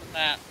doing with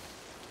that?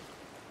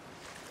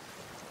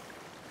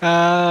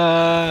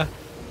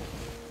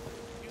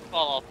 You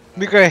fall off.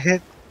 We're gonna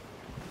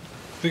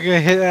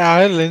hit an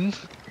island.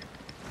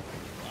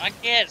 I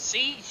can't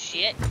see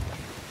shit.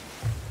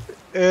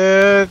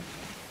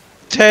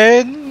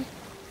 10.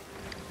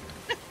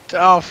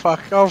 Oh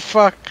fuck, oh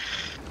fuck.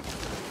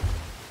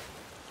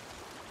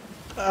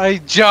 I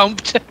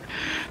jumped.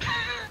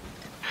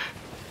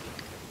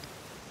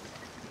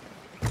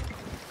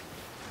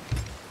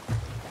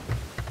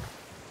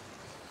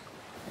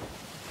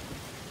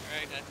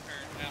 Alright, I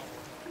turned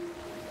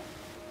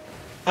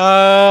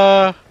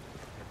out.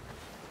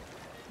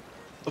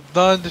 I'm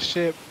on the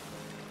ship.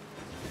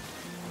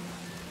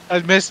 I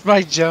missed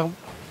my jump.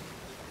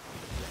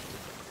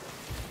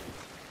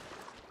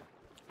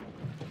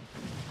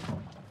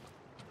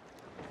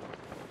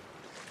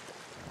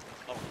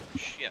 Oh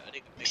shit, I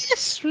didn't make it.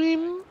 Yes, we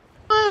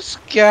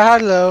must get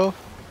hello.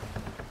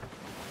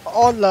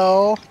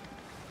 Hello.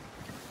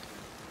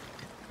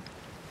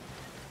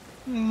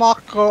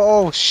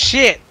 Mako, oh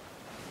shit.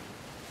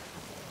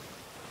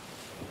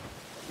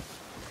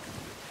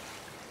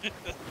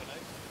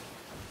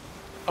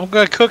 I'm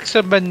gonna cook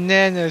some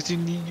bananas, you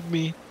need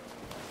me.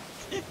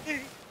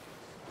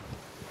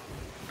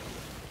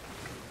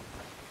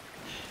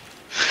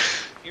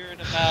 Here in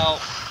about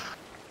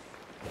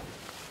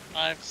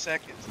 5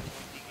 seconds, I'm going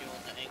to get you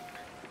on the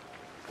anchor.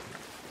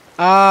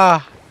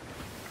 Ah,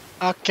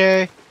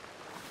 okay.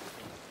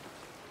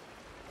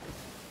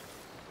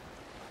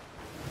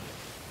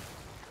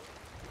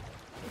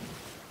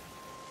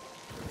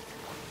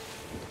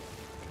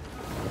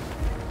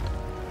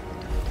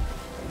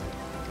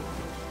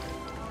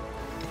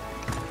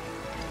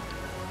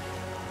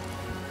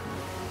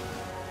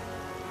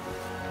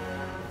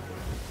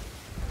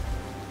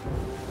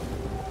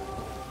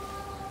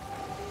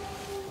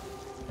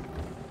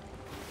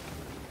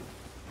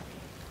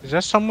 Is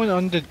there someone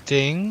on the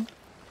thing?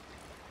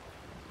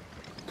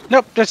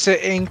 Nope, that's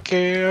the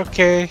anchor.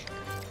 Okay.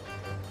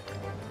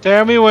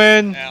 Tell me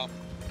when. Now,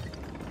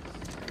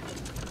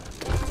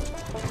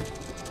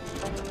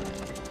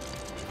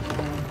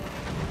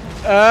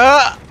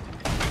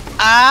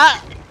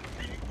 Ah.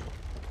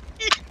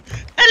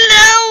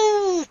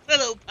 hello,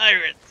 fellow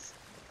pirates.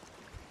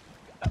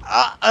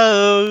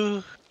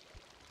 Uh-oh.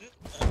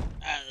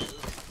 I'm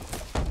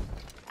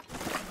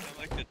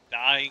like the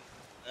dying,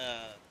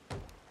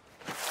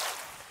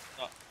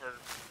 not bird,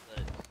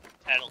 but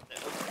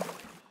tattletale.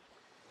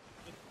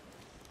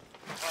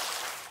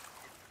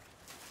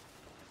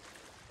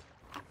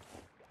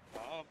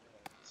 Oh,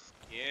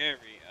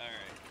 scary.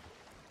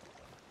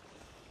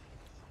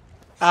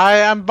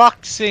 Alright.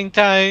 Unboxing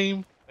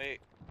time. Wait,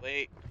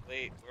 where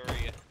are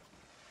you?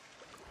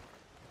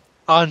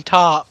 On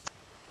top.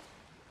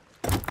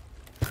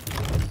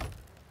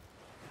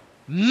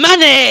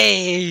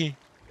 Money!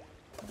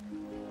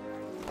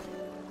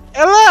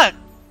 Hey, look!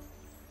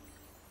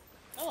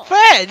 Oh,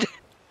 Fred!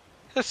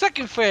 The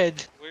second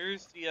Fred.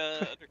 where's the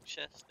other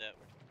chest at?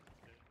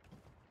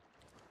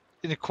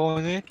 In the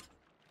corner.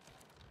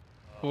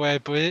 Where I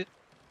put it.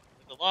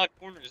 a lot of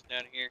corners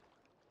down here.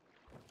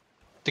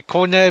 The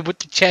corner with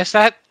the chest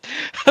at?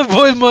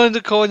 Avoid more in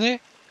the corner.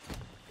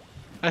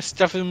 I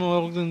stuff him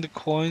all in the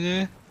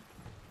corner.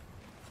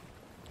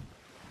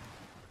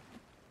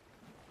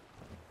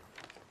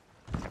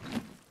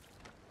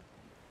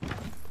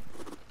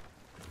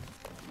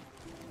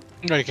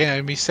 Right, can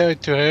I be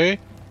sold to her?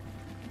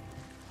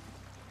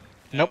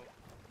 No, Nope.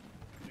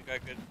 we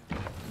got good. We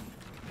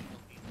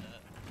don't need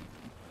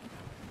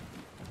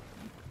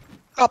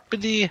that.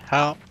 Uppity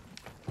hop.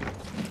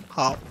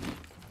 Hop.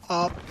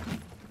 Hop.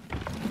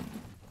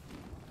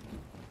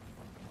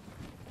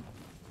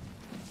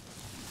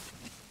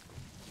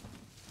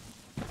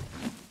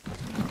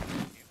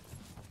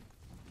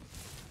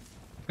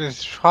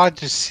 It's hard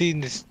to see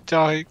in this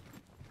dark.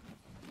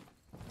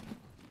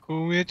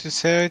 Who we have to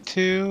sell it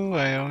to?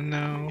 I don't The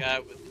know. guy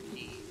with the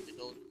key, the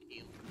golden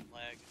key with the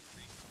flag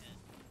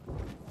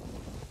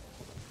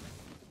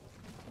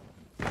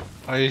and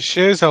Are you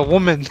sure it's a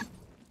woman?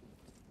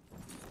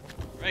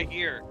 right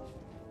here.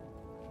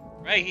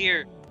 Right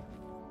here.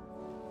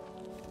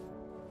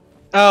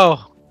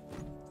 Oh.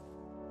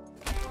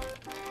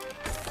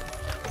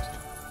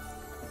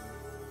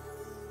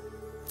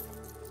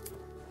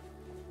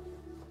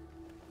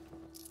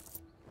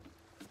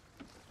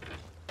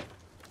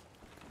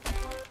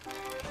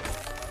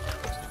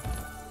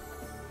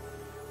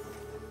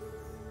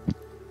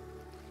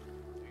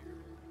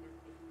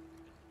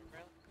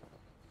 Around?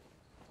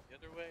 The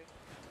other way?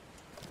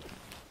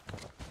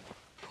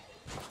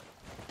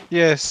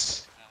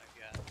 Yes.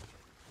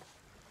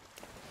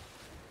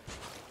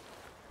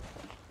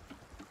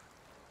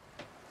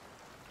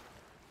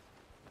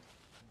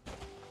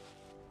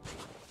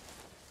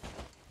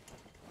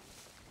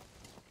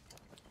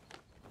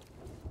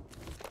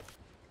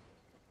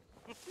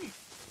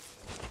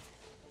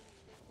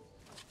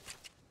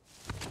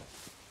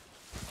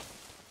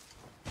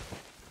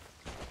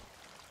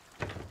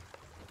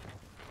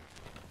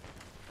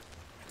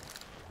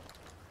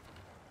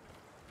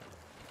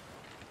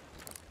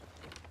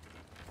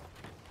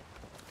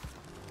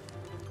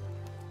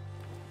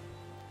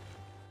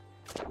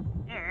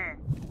 Yeah.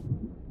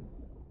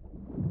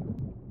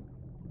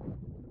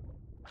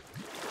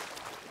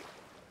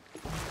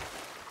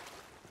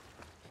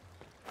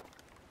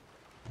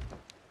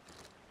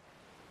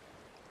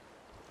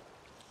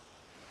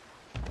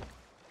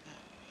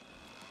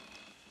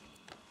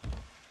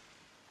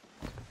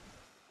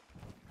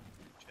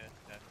 Chest,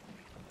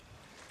 definitely.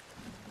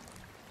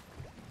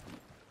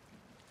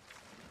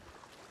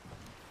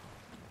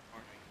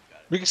 Corner, you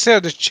got it. We can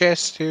sell the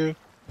chest too.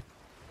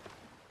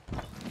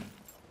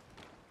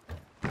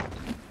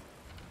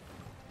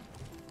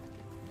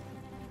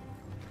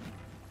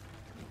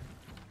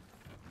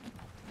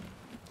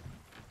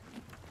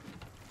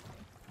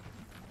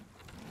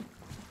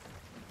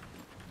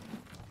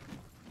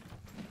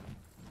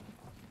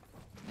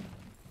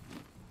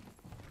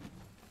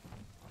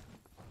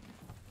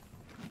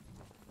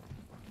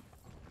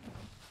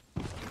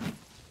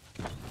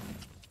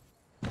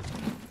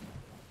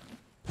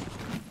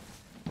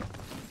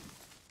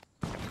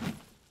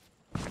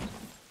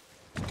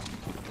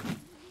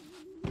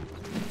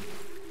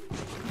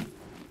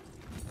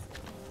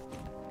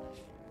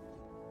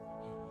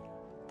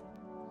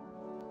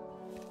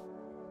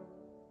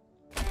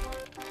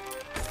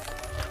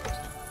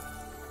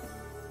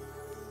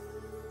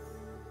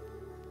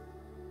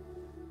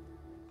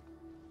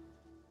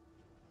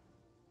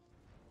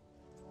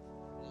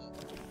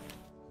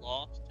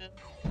 Lost him?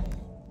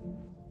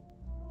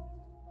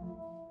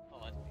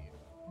 Oh, I see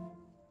you.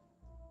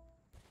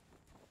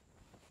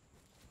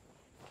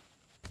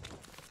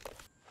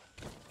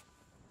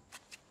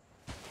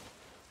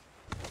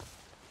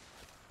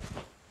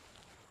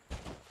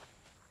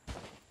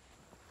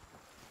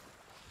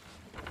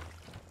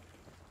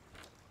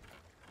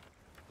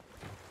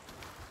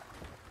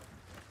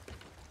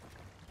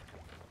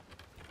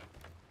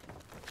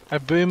 I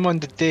put him on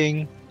the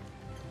thing.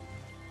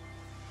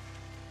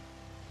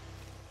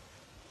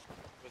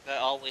 Was that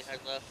all we had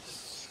left? Is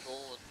the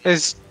skull and the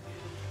It's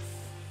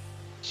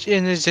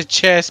and there's a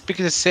chest.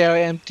 Because of sell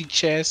empty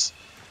chest.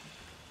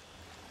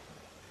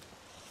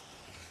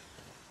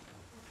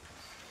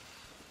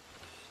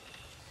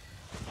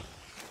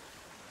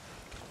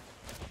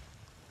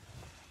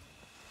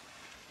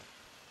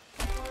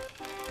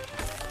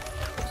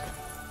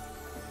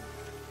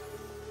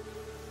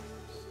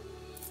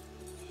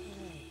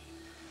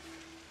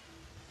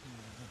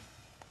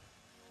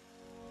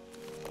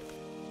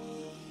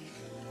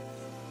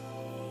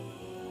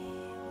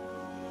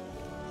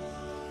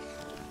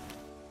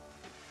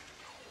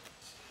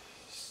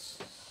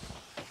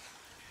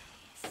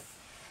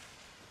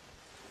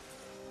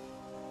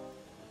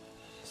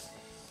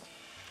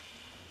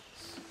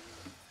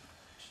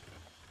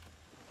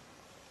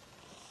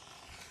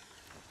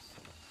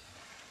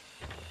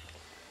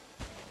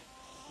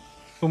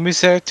 When we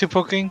sell it to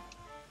Poking?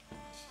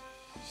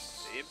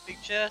 The empty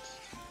chest?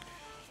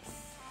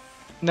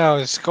 No,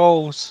 the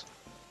skulls.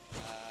 I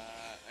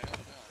don't know.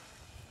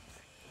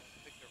 I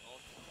think they're all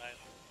just silent.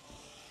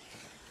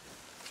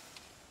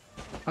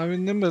 I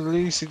remember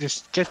Lucy the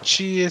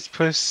sketchiest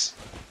person.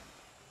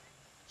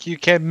 You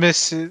can't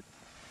miss it.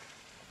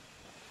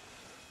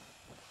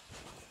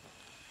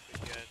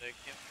 But yeah, they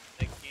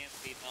can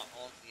be not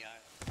on the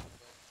island.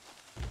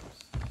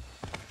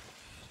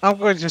 I'm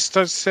going to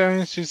start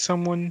saying to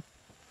someone.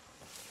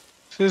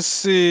 Let's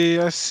see.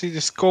 I see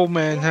the skull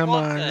man. Who Come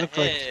wants on, a look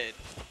like head?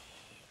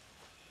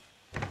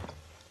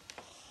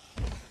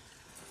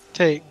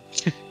 take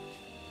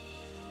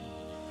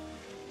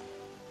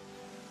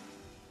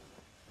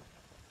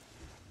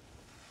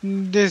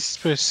this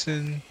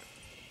person.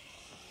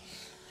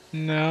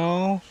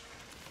 No.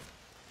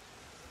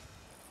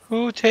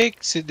 Who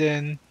takes it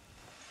then?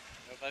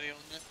 Nobody on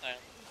this island.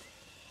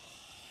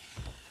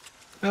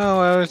 Oh,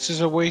 well, it's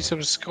just a waste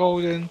of skull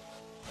then.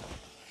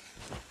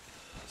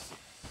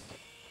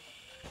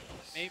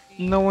 Maybe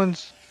No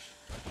one's.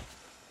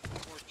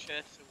 more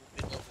chests it will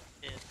be level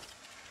 10.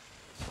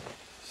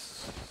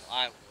 Well,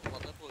 I will.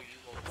 What level are you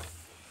on gold?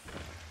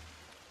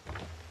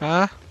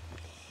 Huh?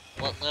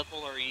 What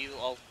level are you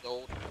on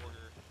gold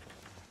order?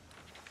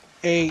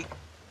 8.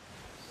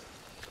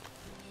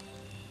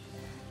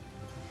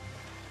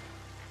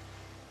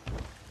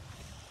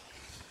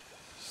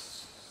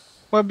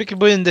 Well, we can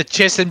put it in the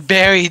chest and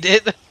buried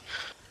it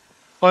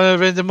on a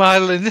random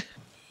island. Find it.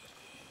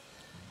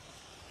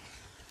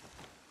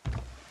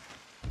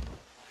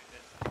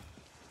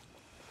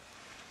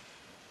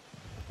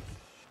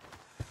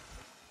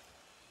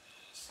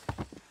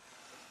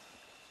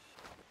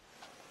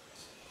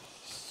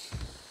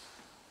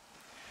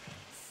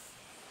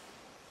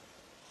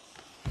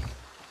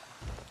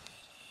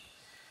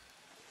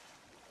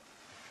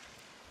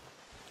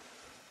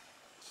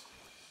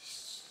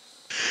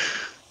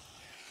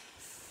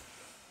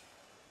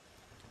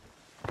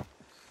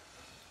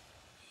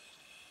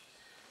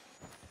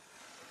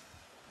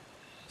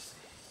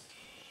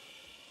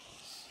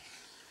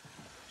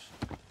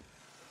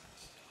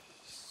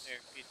 There,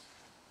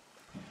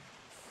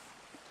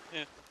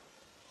 yeah.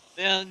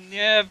 They'll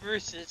never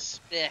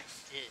suspect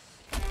it.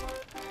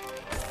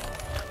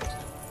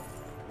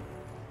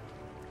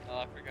 Oh,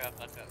 I forgot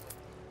about that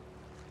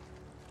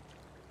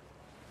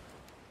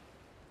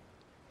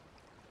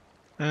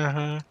one.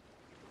 Uh-huh.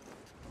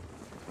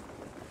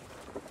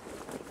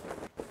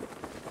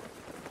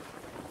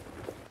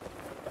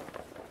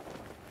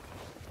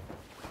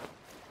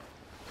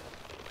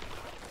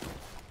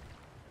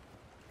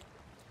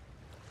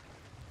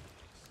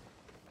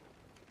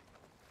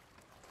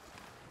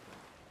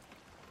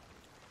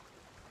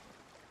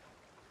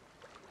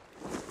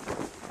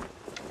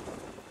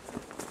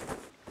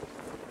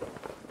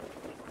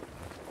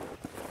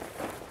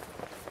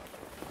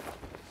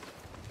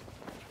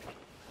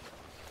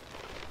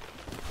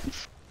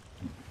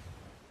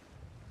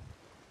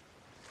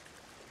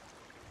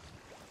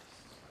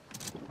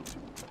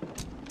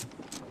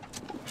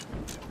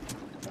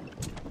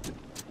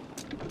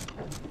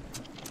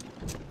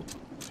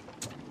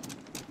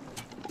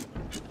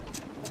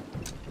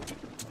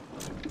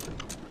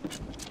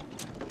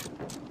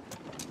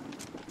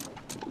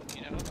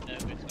 You know, I've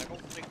noticed, I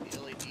don't think the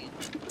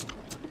LEDs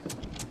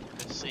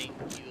are the same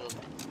hue of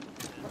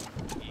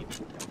the game.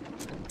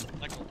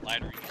 It's like a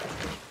lighter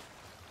yellow.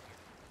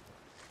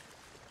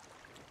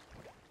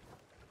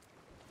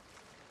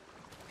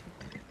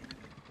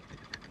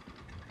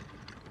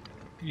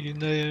 You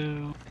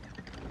know.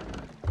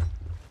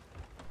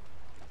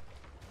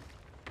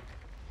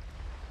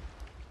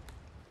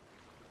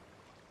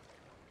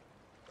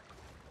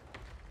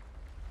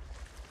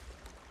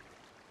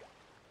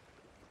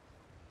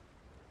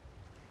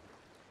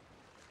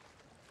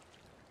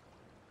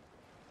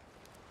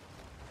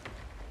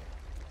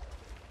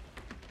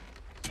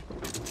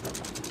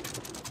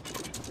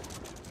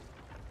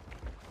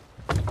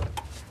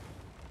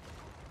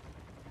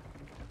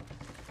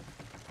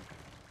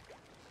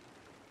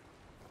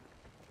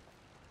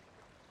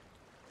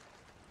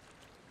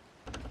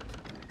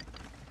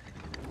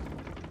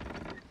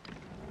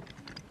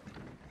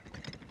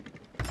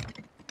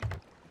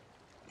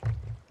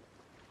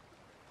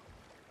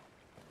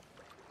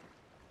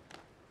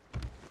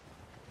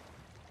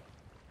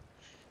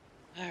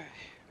 Alright,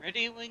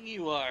 ready when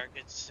you are,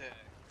 good sir.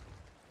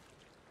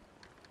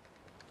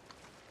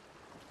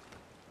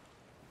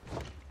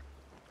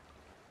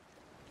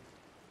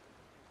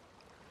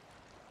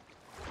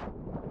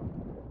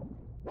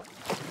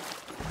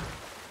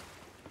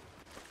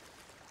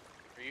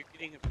 Are you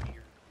getting a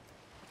beer?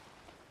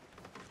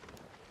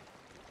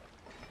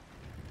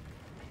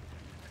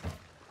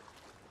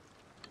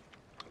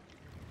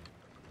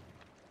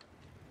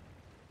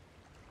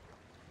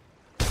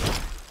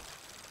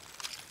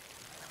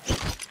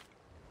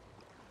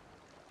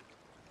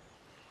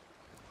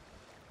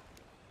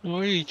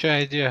 What are you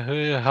trying to do?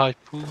 A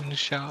harpoon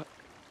shot?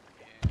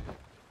 Yeah, that's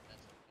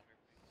what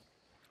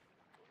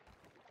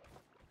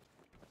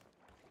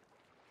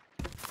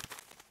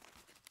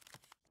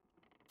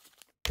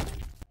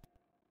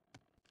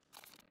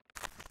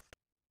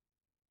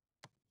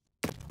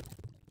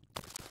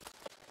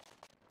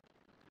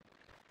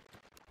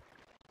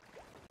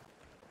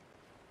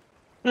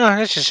No,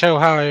 this is so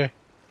hard.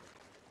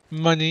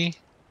 money.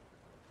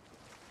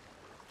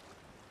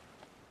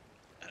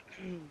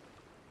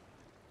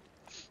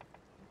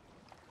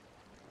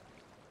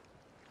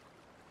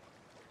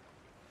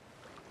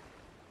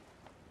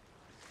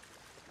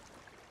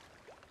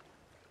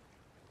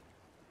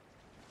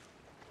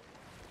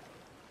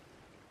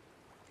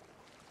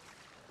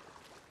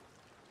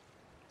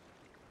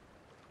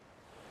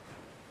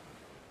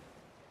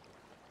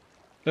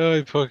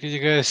 Oh, Pokey, you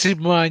gotta see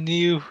my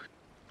new.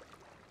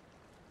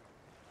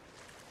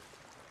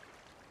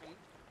 Hmm?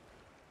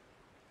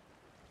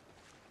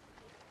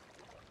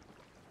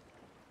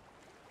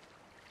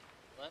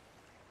 What?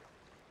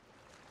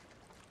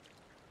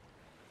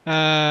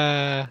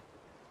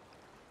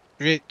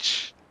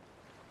 Rich.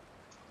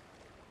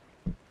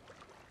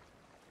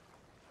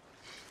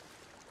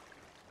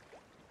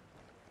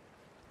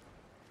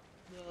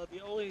 No,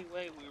 the only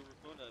way we were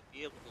gonna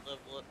be able to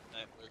level up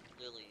tonight was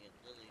Lily, and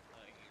Lily's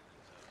not here,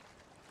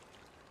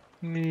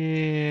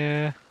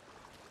 Yeah.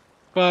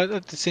 But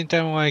at the same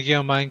time, I want to get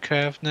on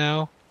Minecraft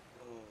now.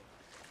 so.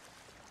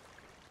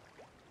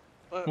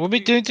 But What we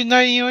we, doing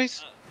tonight,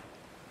 anyways? well,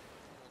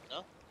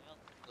 nothing now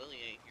since Lily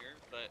ain't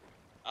here. But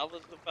I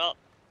was about,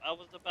 I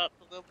was about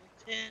to level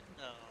 10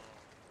 though.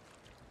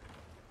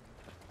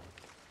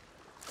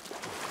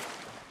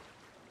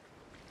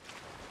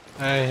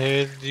 I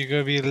heard you're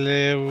gonna be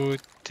level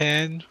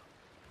 10.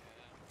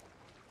 Yeah.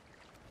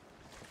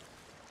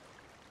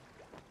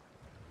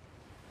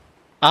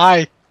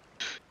 Hi.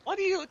 Why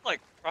do you look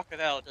like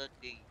Crocodile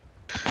Dundee?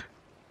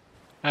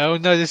 I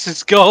don't know, this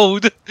is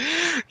gold.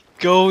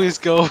 Gold is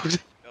gold.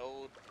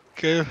 Gold.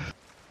 Go,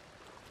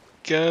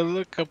 go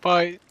look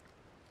about it.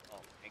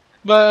 Oh, Anchor.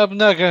 But I'm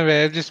not gonna be,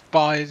 I'm just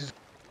buying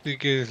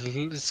because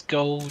it's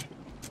gold.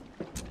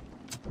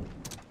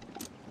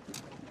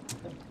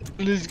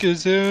 Let's go,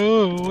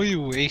 so are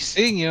you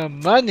wasting your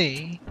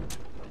money?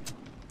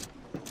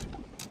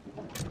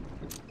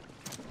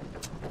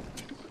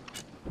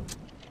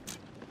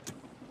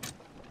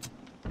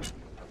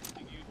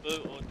 Did you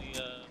vote on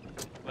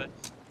the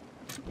quest?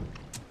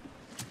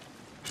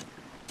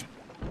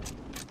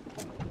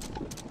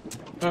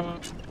 Uh,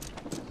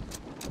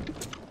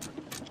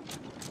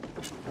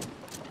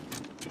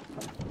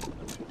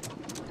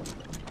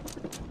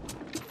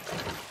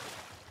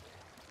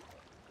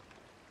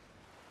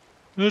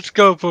 let's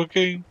go,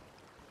 fucking.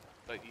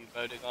 But you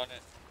voted on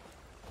it.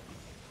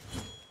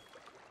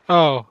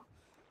 Oh,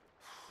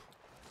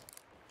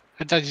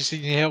 I thought you said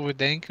you need help with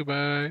the anchor,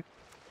 but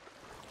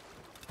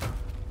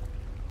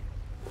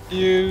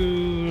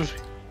you,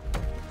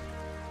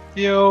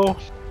 yo,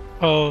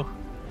 oh,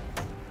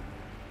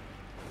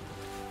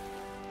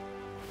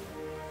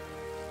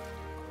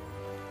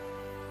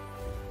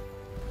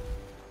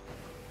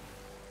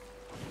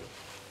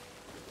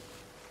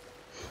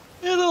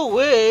 And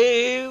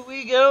away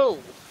we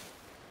go.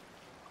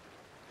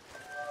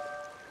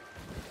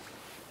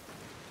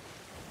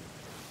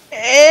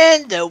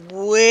 and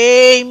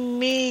away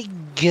me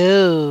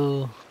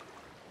go.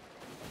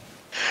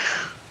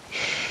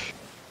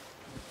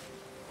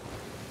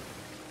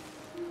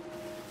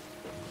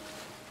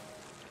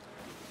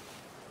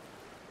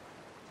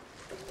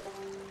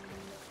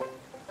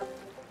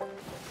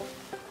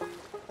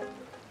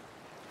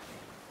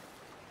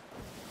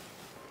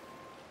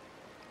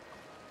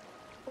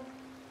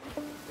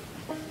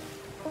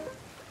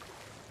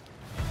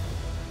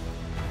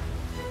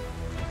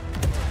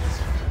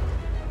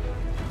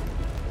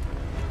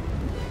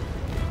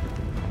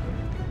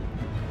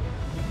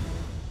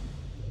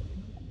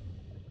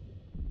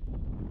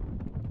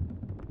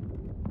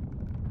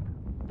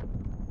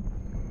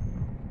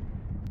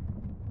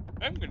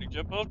 I'm gonna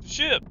jump off the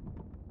ship.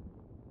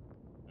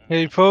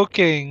 Hey,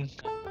 poking.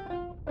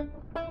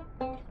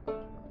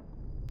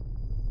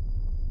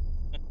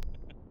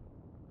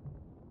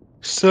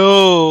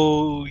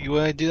 So, you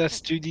wanna do that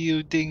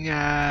studio thing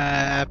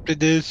after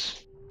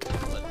this?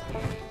 What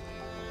studio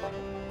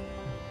thing?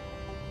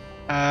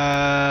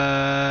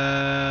 Uh,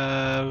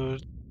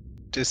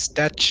 the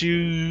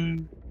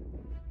statue.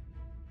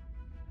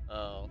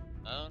 Oh,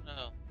 I don't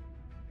know.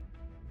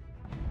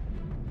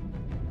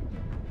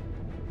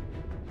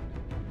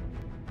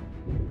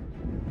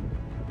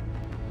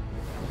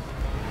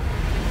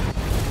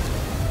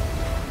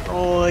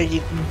 Or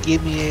you can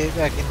give me it,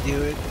 I can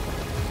do it.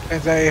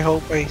 As I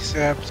hope I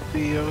still have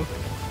studio.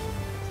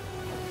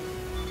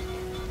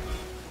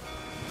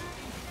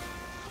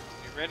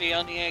 Get ready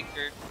on the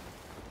anchor.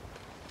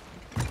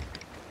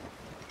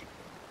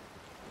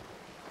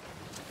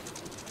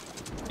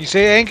 You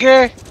say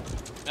anchor?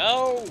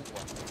 No.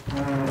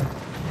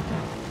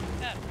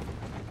 Yeah.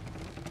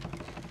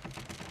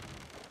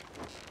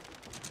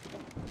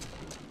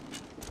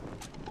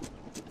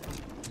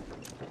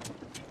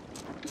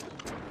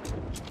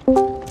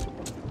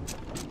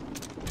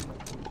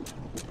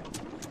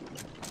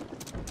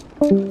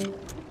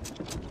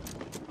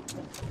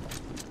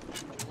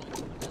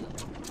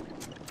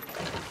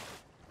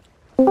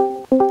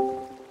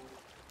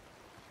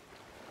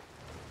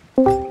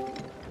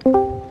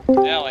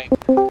 Now anchor.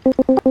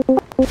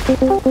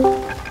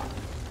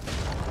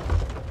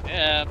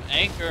 Yeah,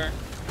 anchor.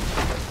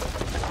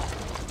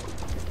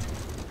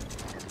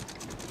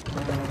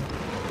 Jesus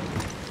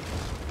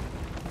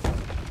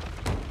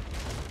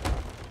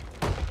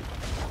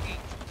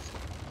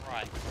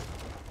Christ.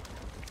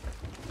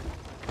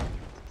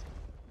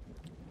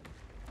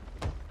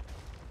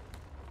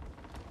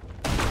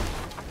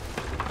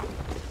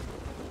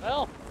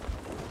 Well.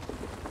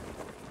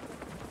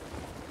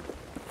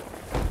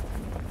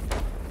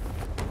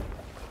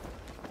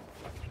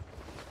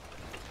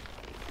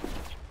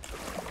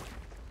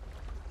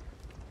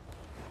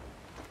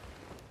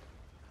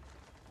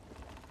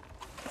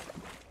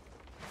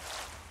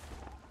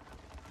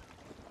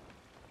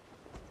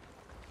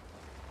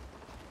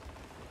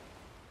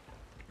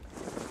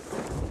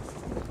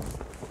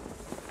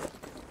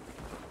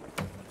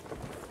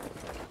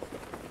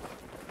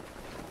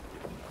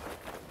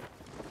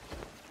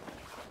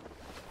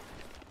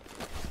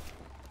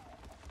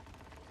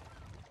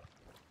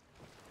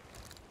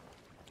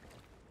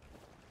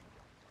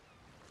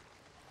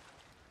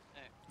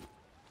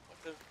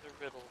 What does the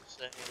riddle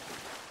say?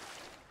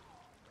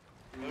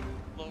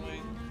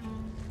 Overflowing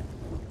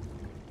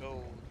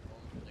gold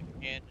on the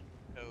cannon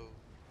cove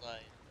lies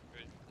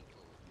treasure of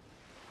old.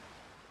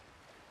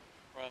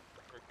 From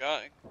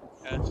forgotten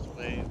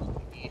castaway on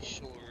the east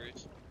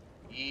shores,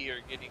 ye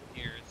are getting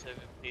near 7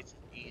 paces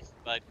east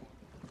by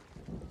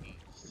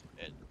northeast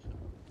edge.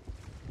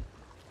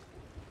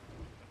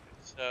 Okay,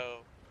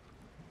 so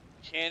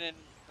Cannon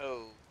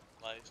Cove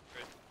lies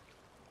treasure.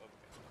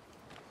 Okay,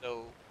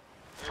 so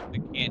where's the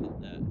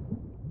cannon at?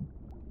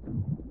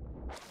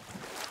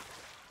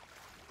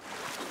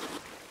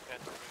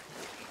 Castaway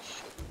on the east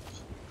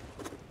shores.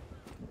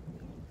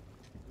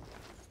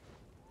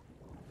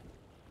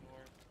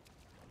 North.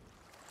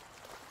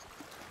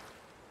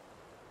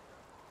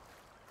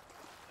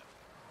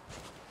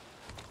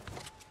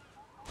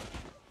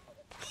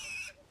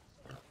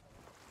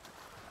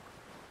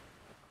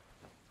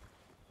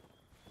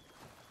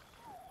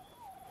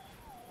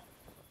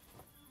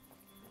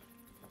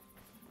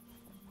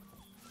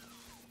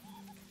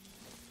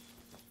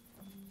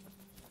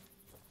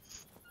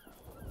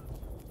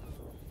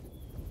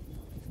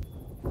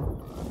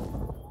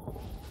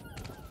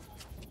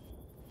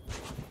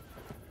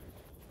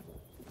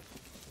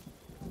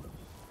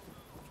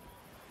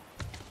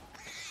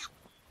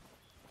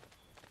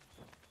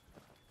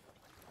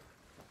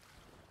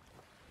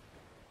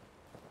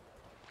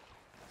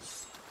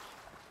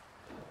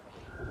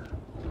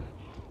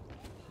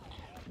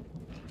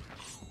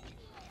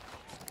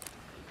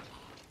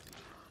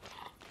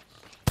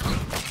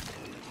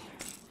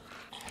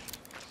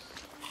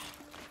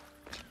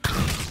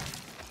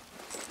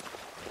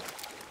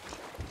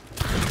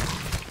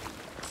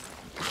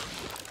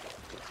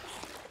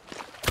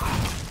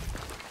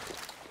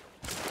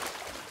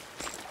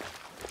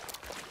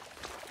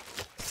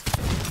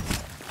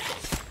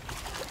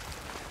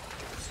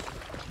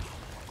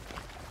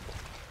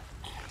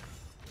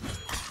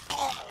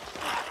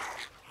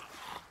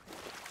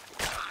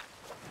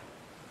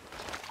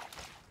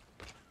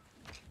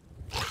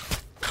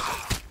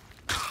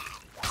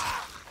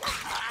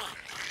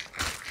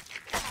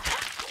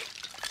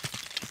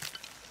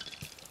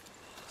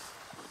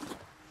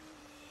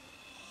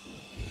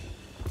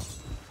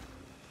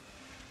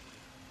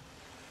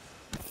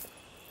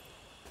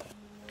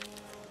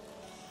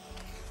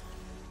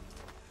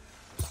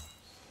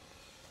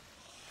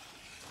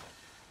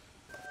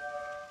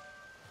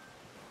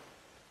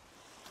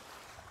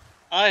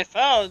 I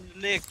found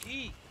the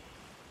key.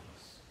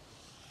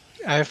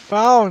 I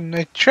found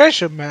a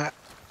treasure map.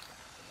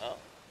 Oh,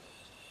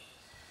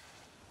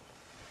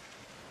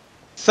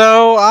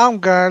 So I'm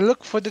gonna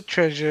look for the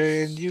treasure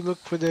and you look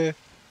for the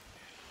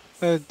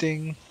other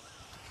thing.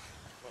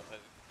 what other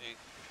thing?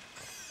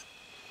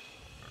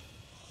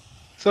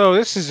 So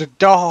this is a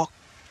dog.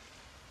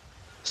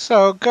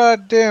 So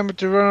goddamn it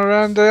to run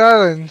around the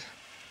island.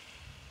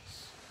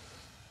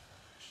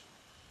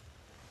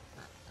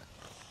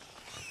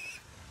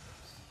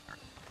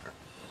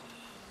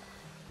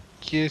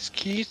 Just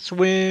keep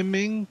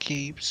swimming,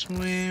 keep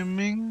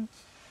swimming.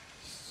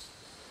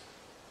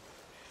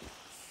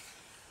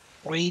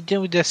 What are you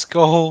doing with that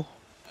skull?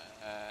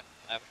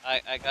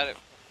 I got it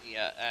from the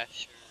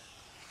Asher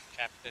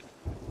captain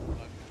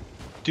book.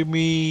 Do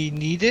we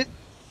need it?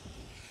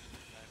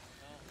 I don't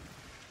know.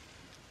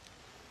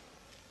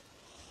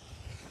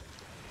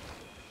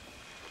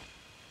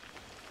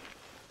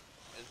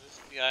 Is this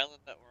the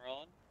island that we're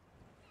on?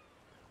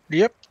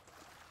 Yep.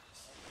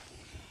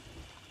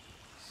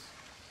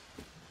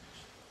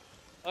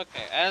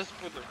 Okay, as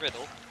for the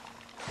riddle,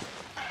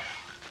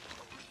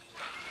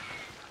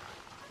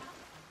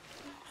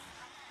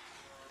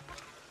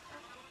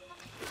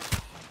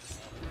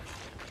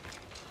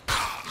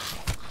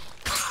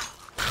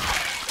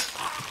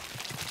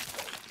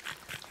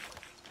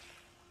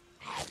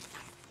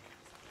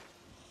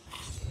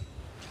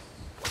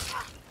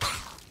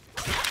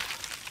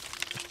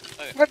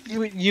 okay, What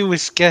you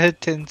with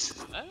skeletons?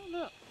 I don't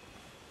know.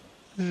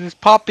 It's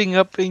popping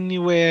up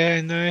anywhere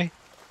and I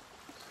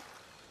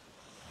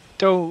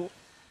don't.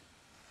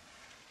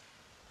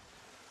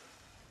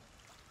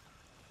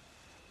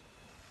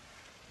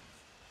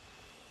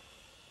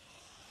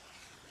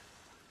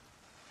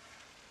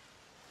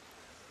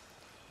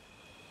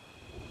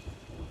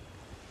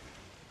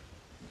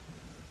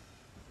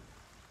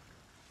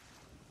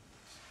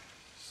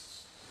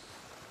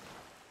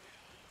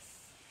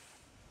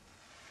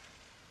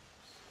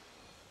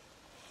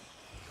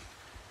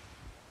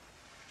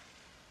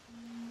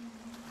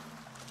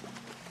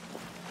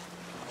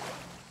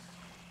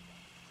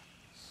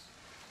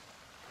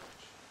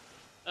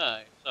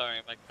 Hi, sorry,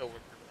 my coworker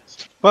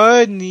messaged.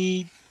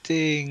 Funny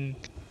thing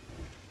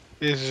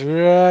is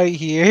right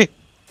here.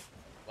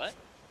 What?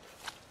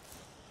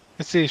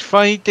 It says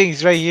funny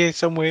things right here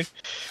somewhere.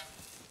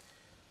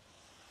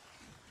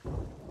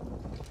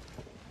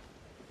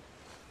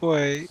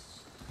 Wait.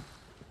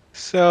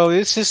 So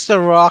this is the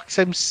rocks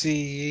I'm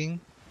seeing.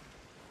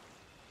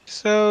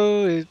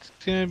 So it's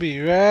gonna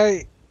be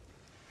right.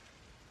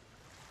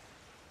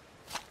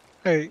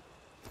 Hey,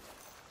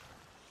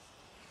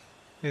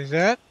 is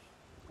that?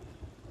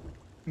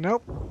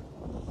 Nope.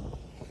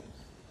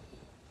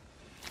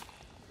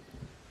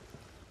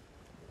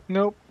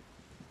 Nope.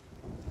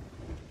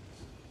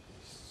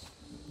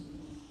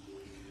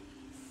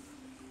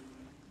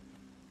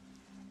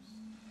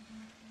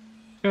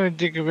 Gonna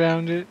dig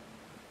around it.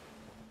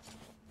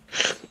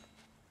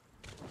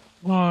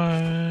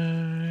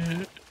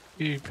 One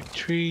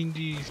between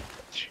these.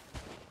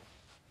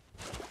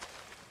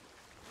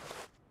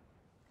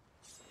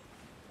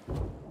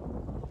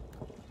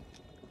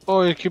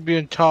 Or it could be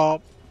on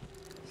top.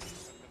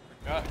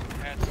 I forgot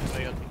you had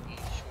somebody on the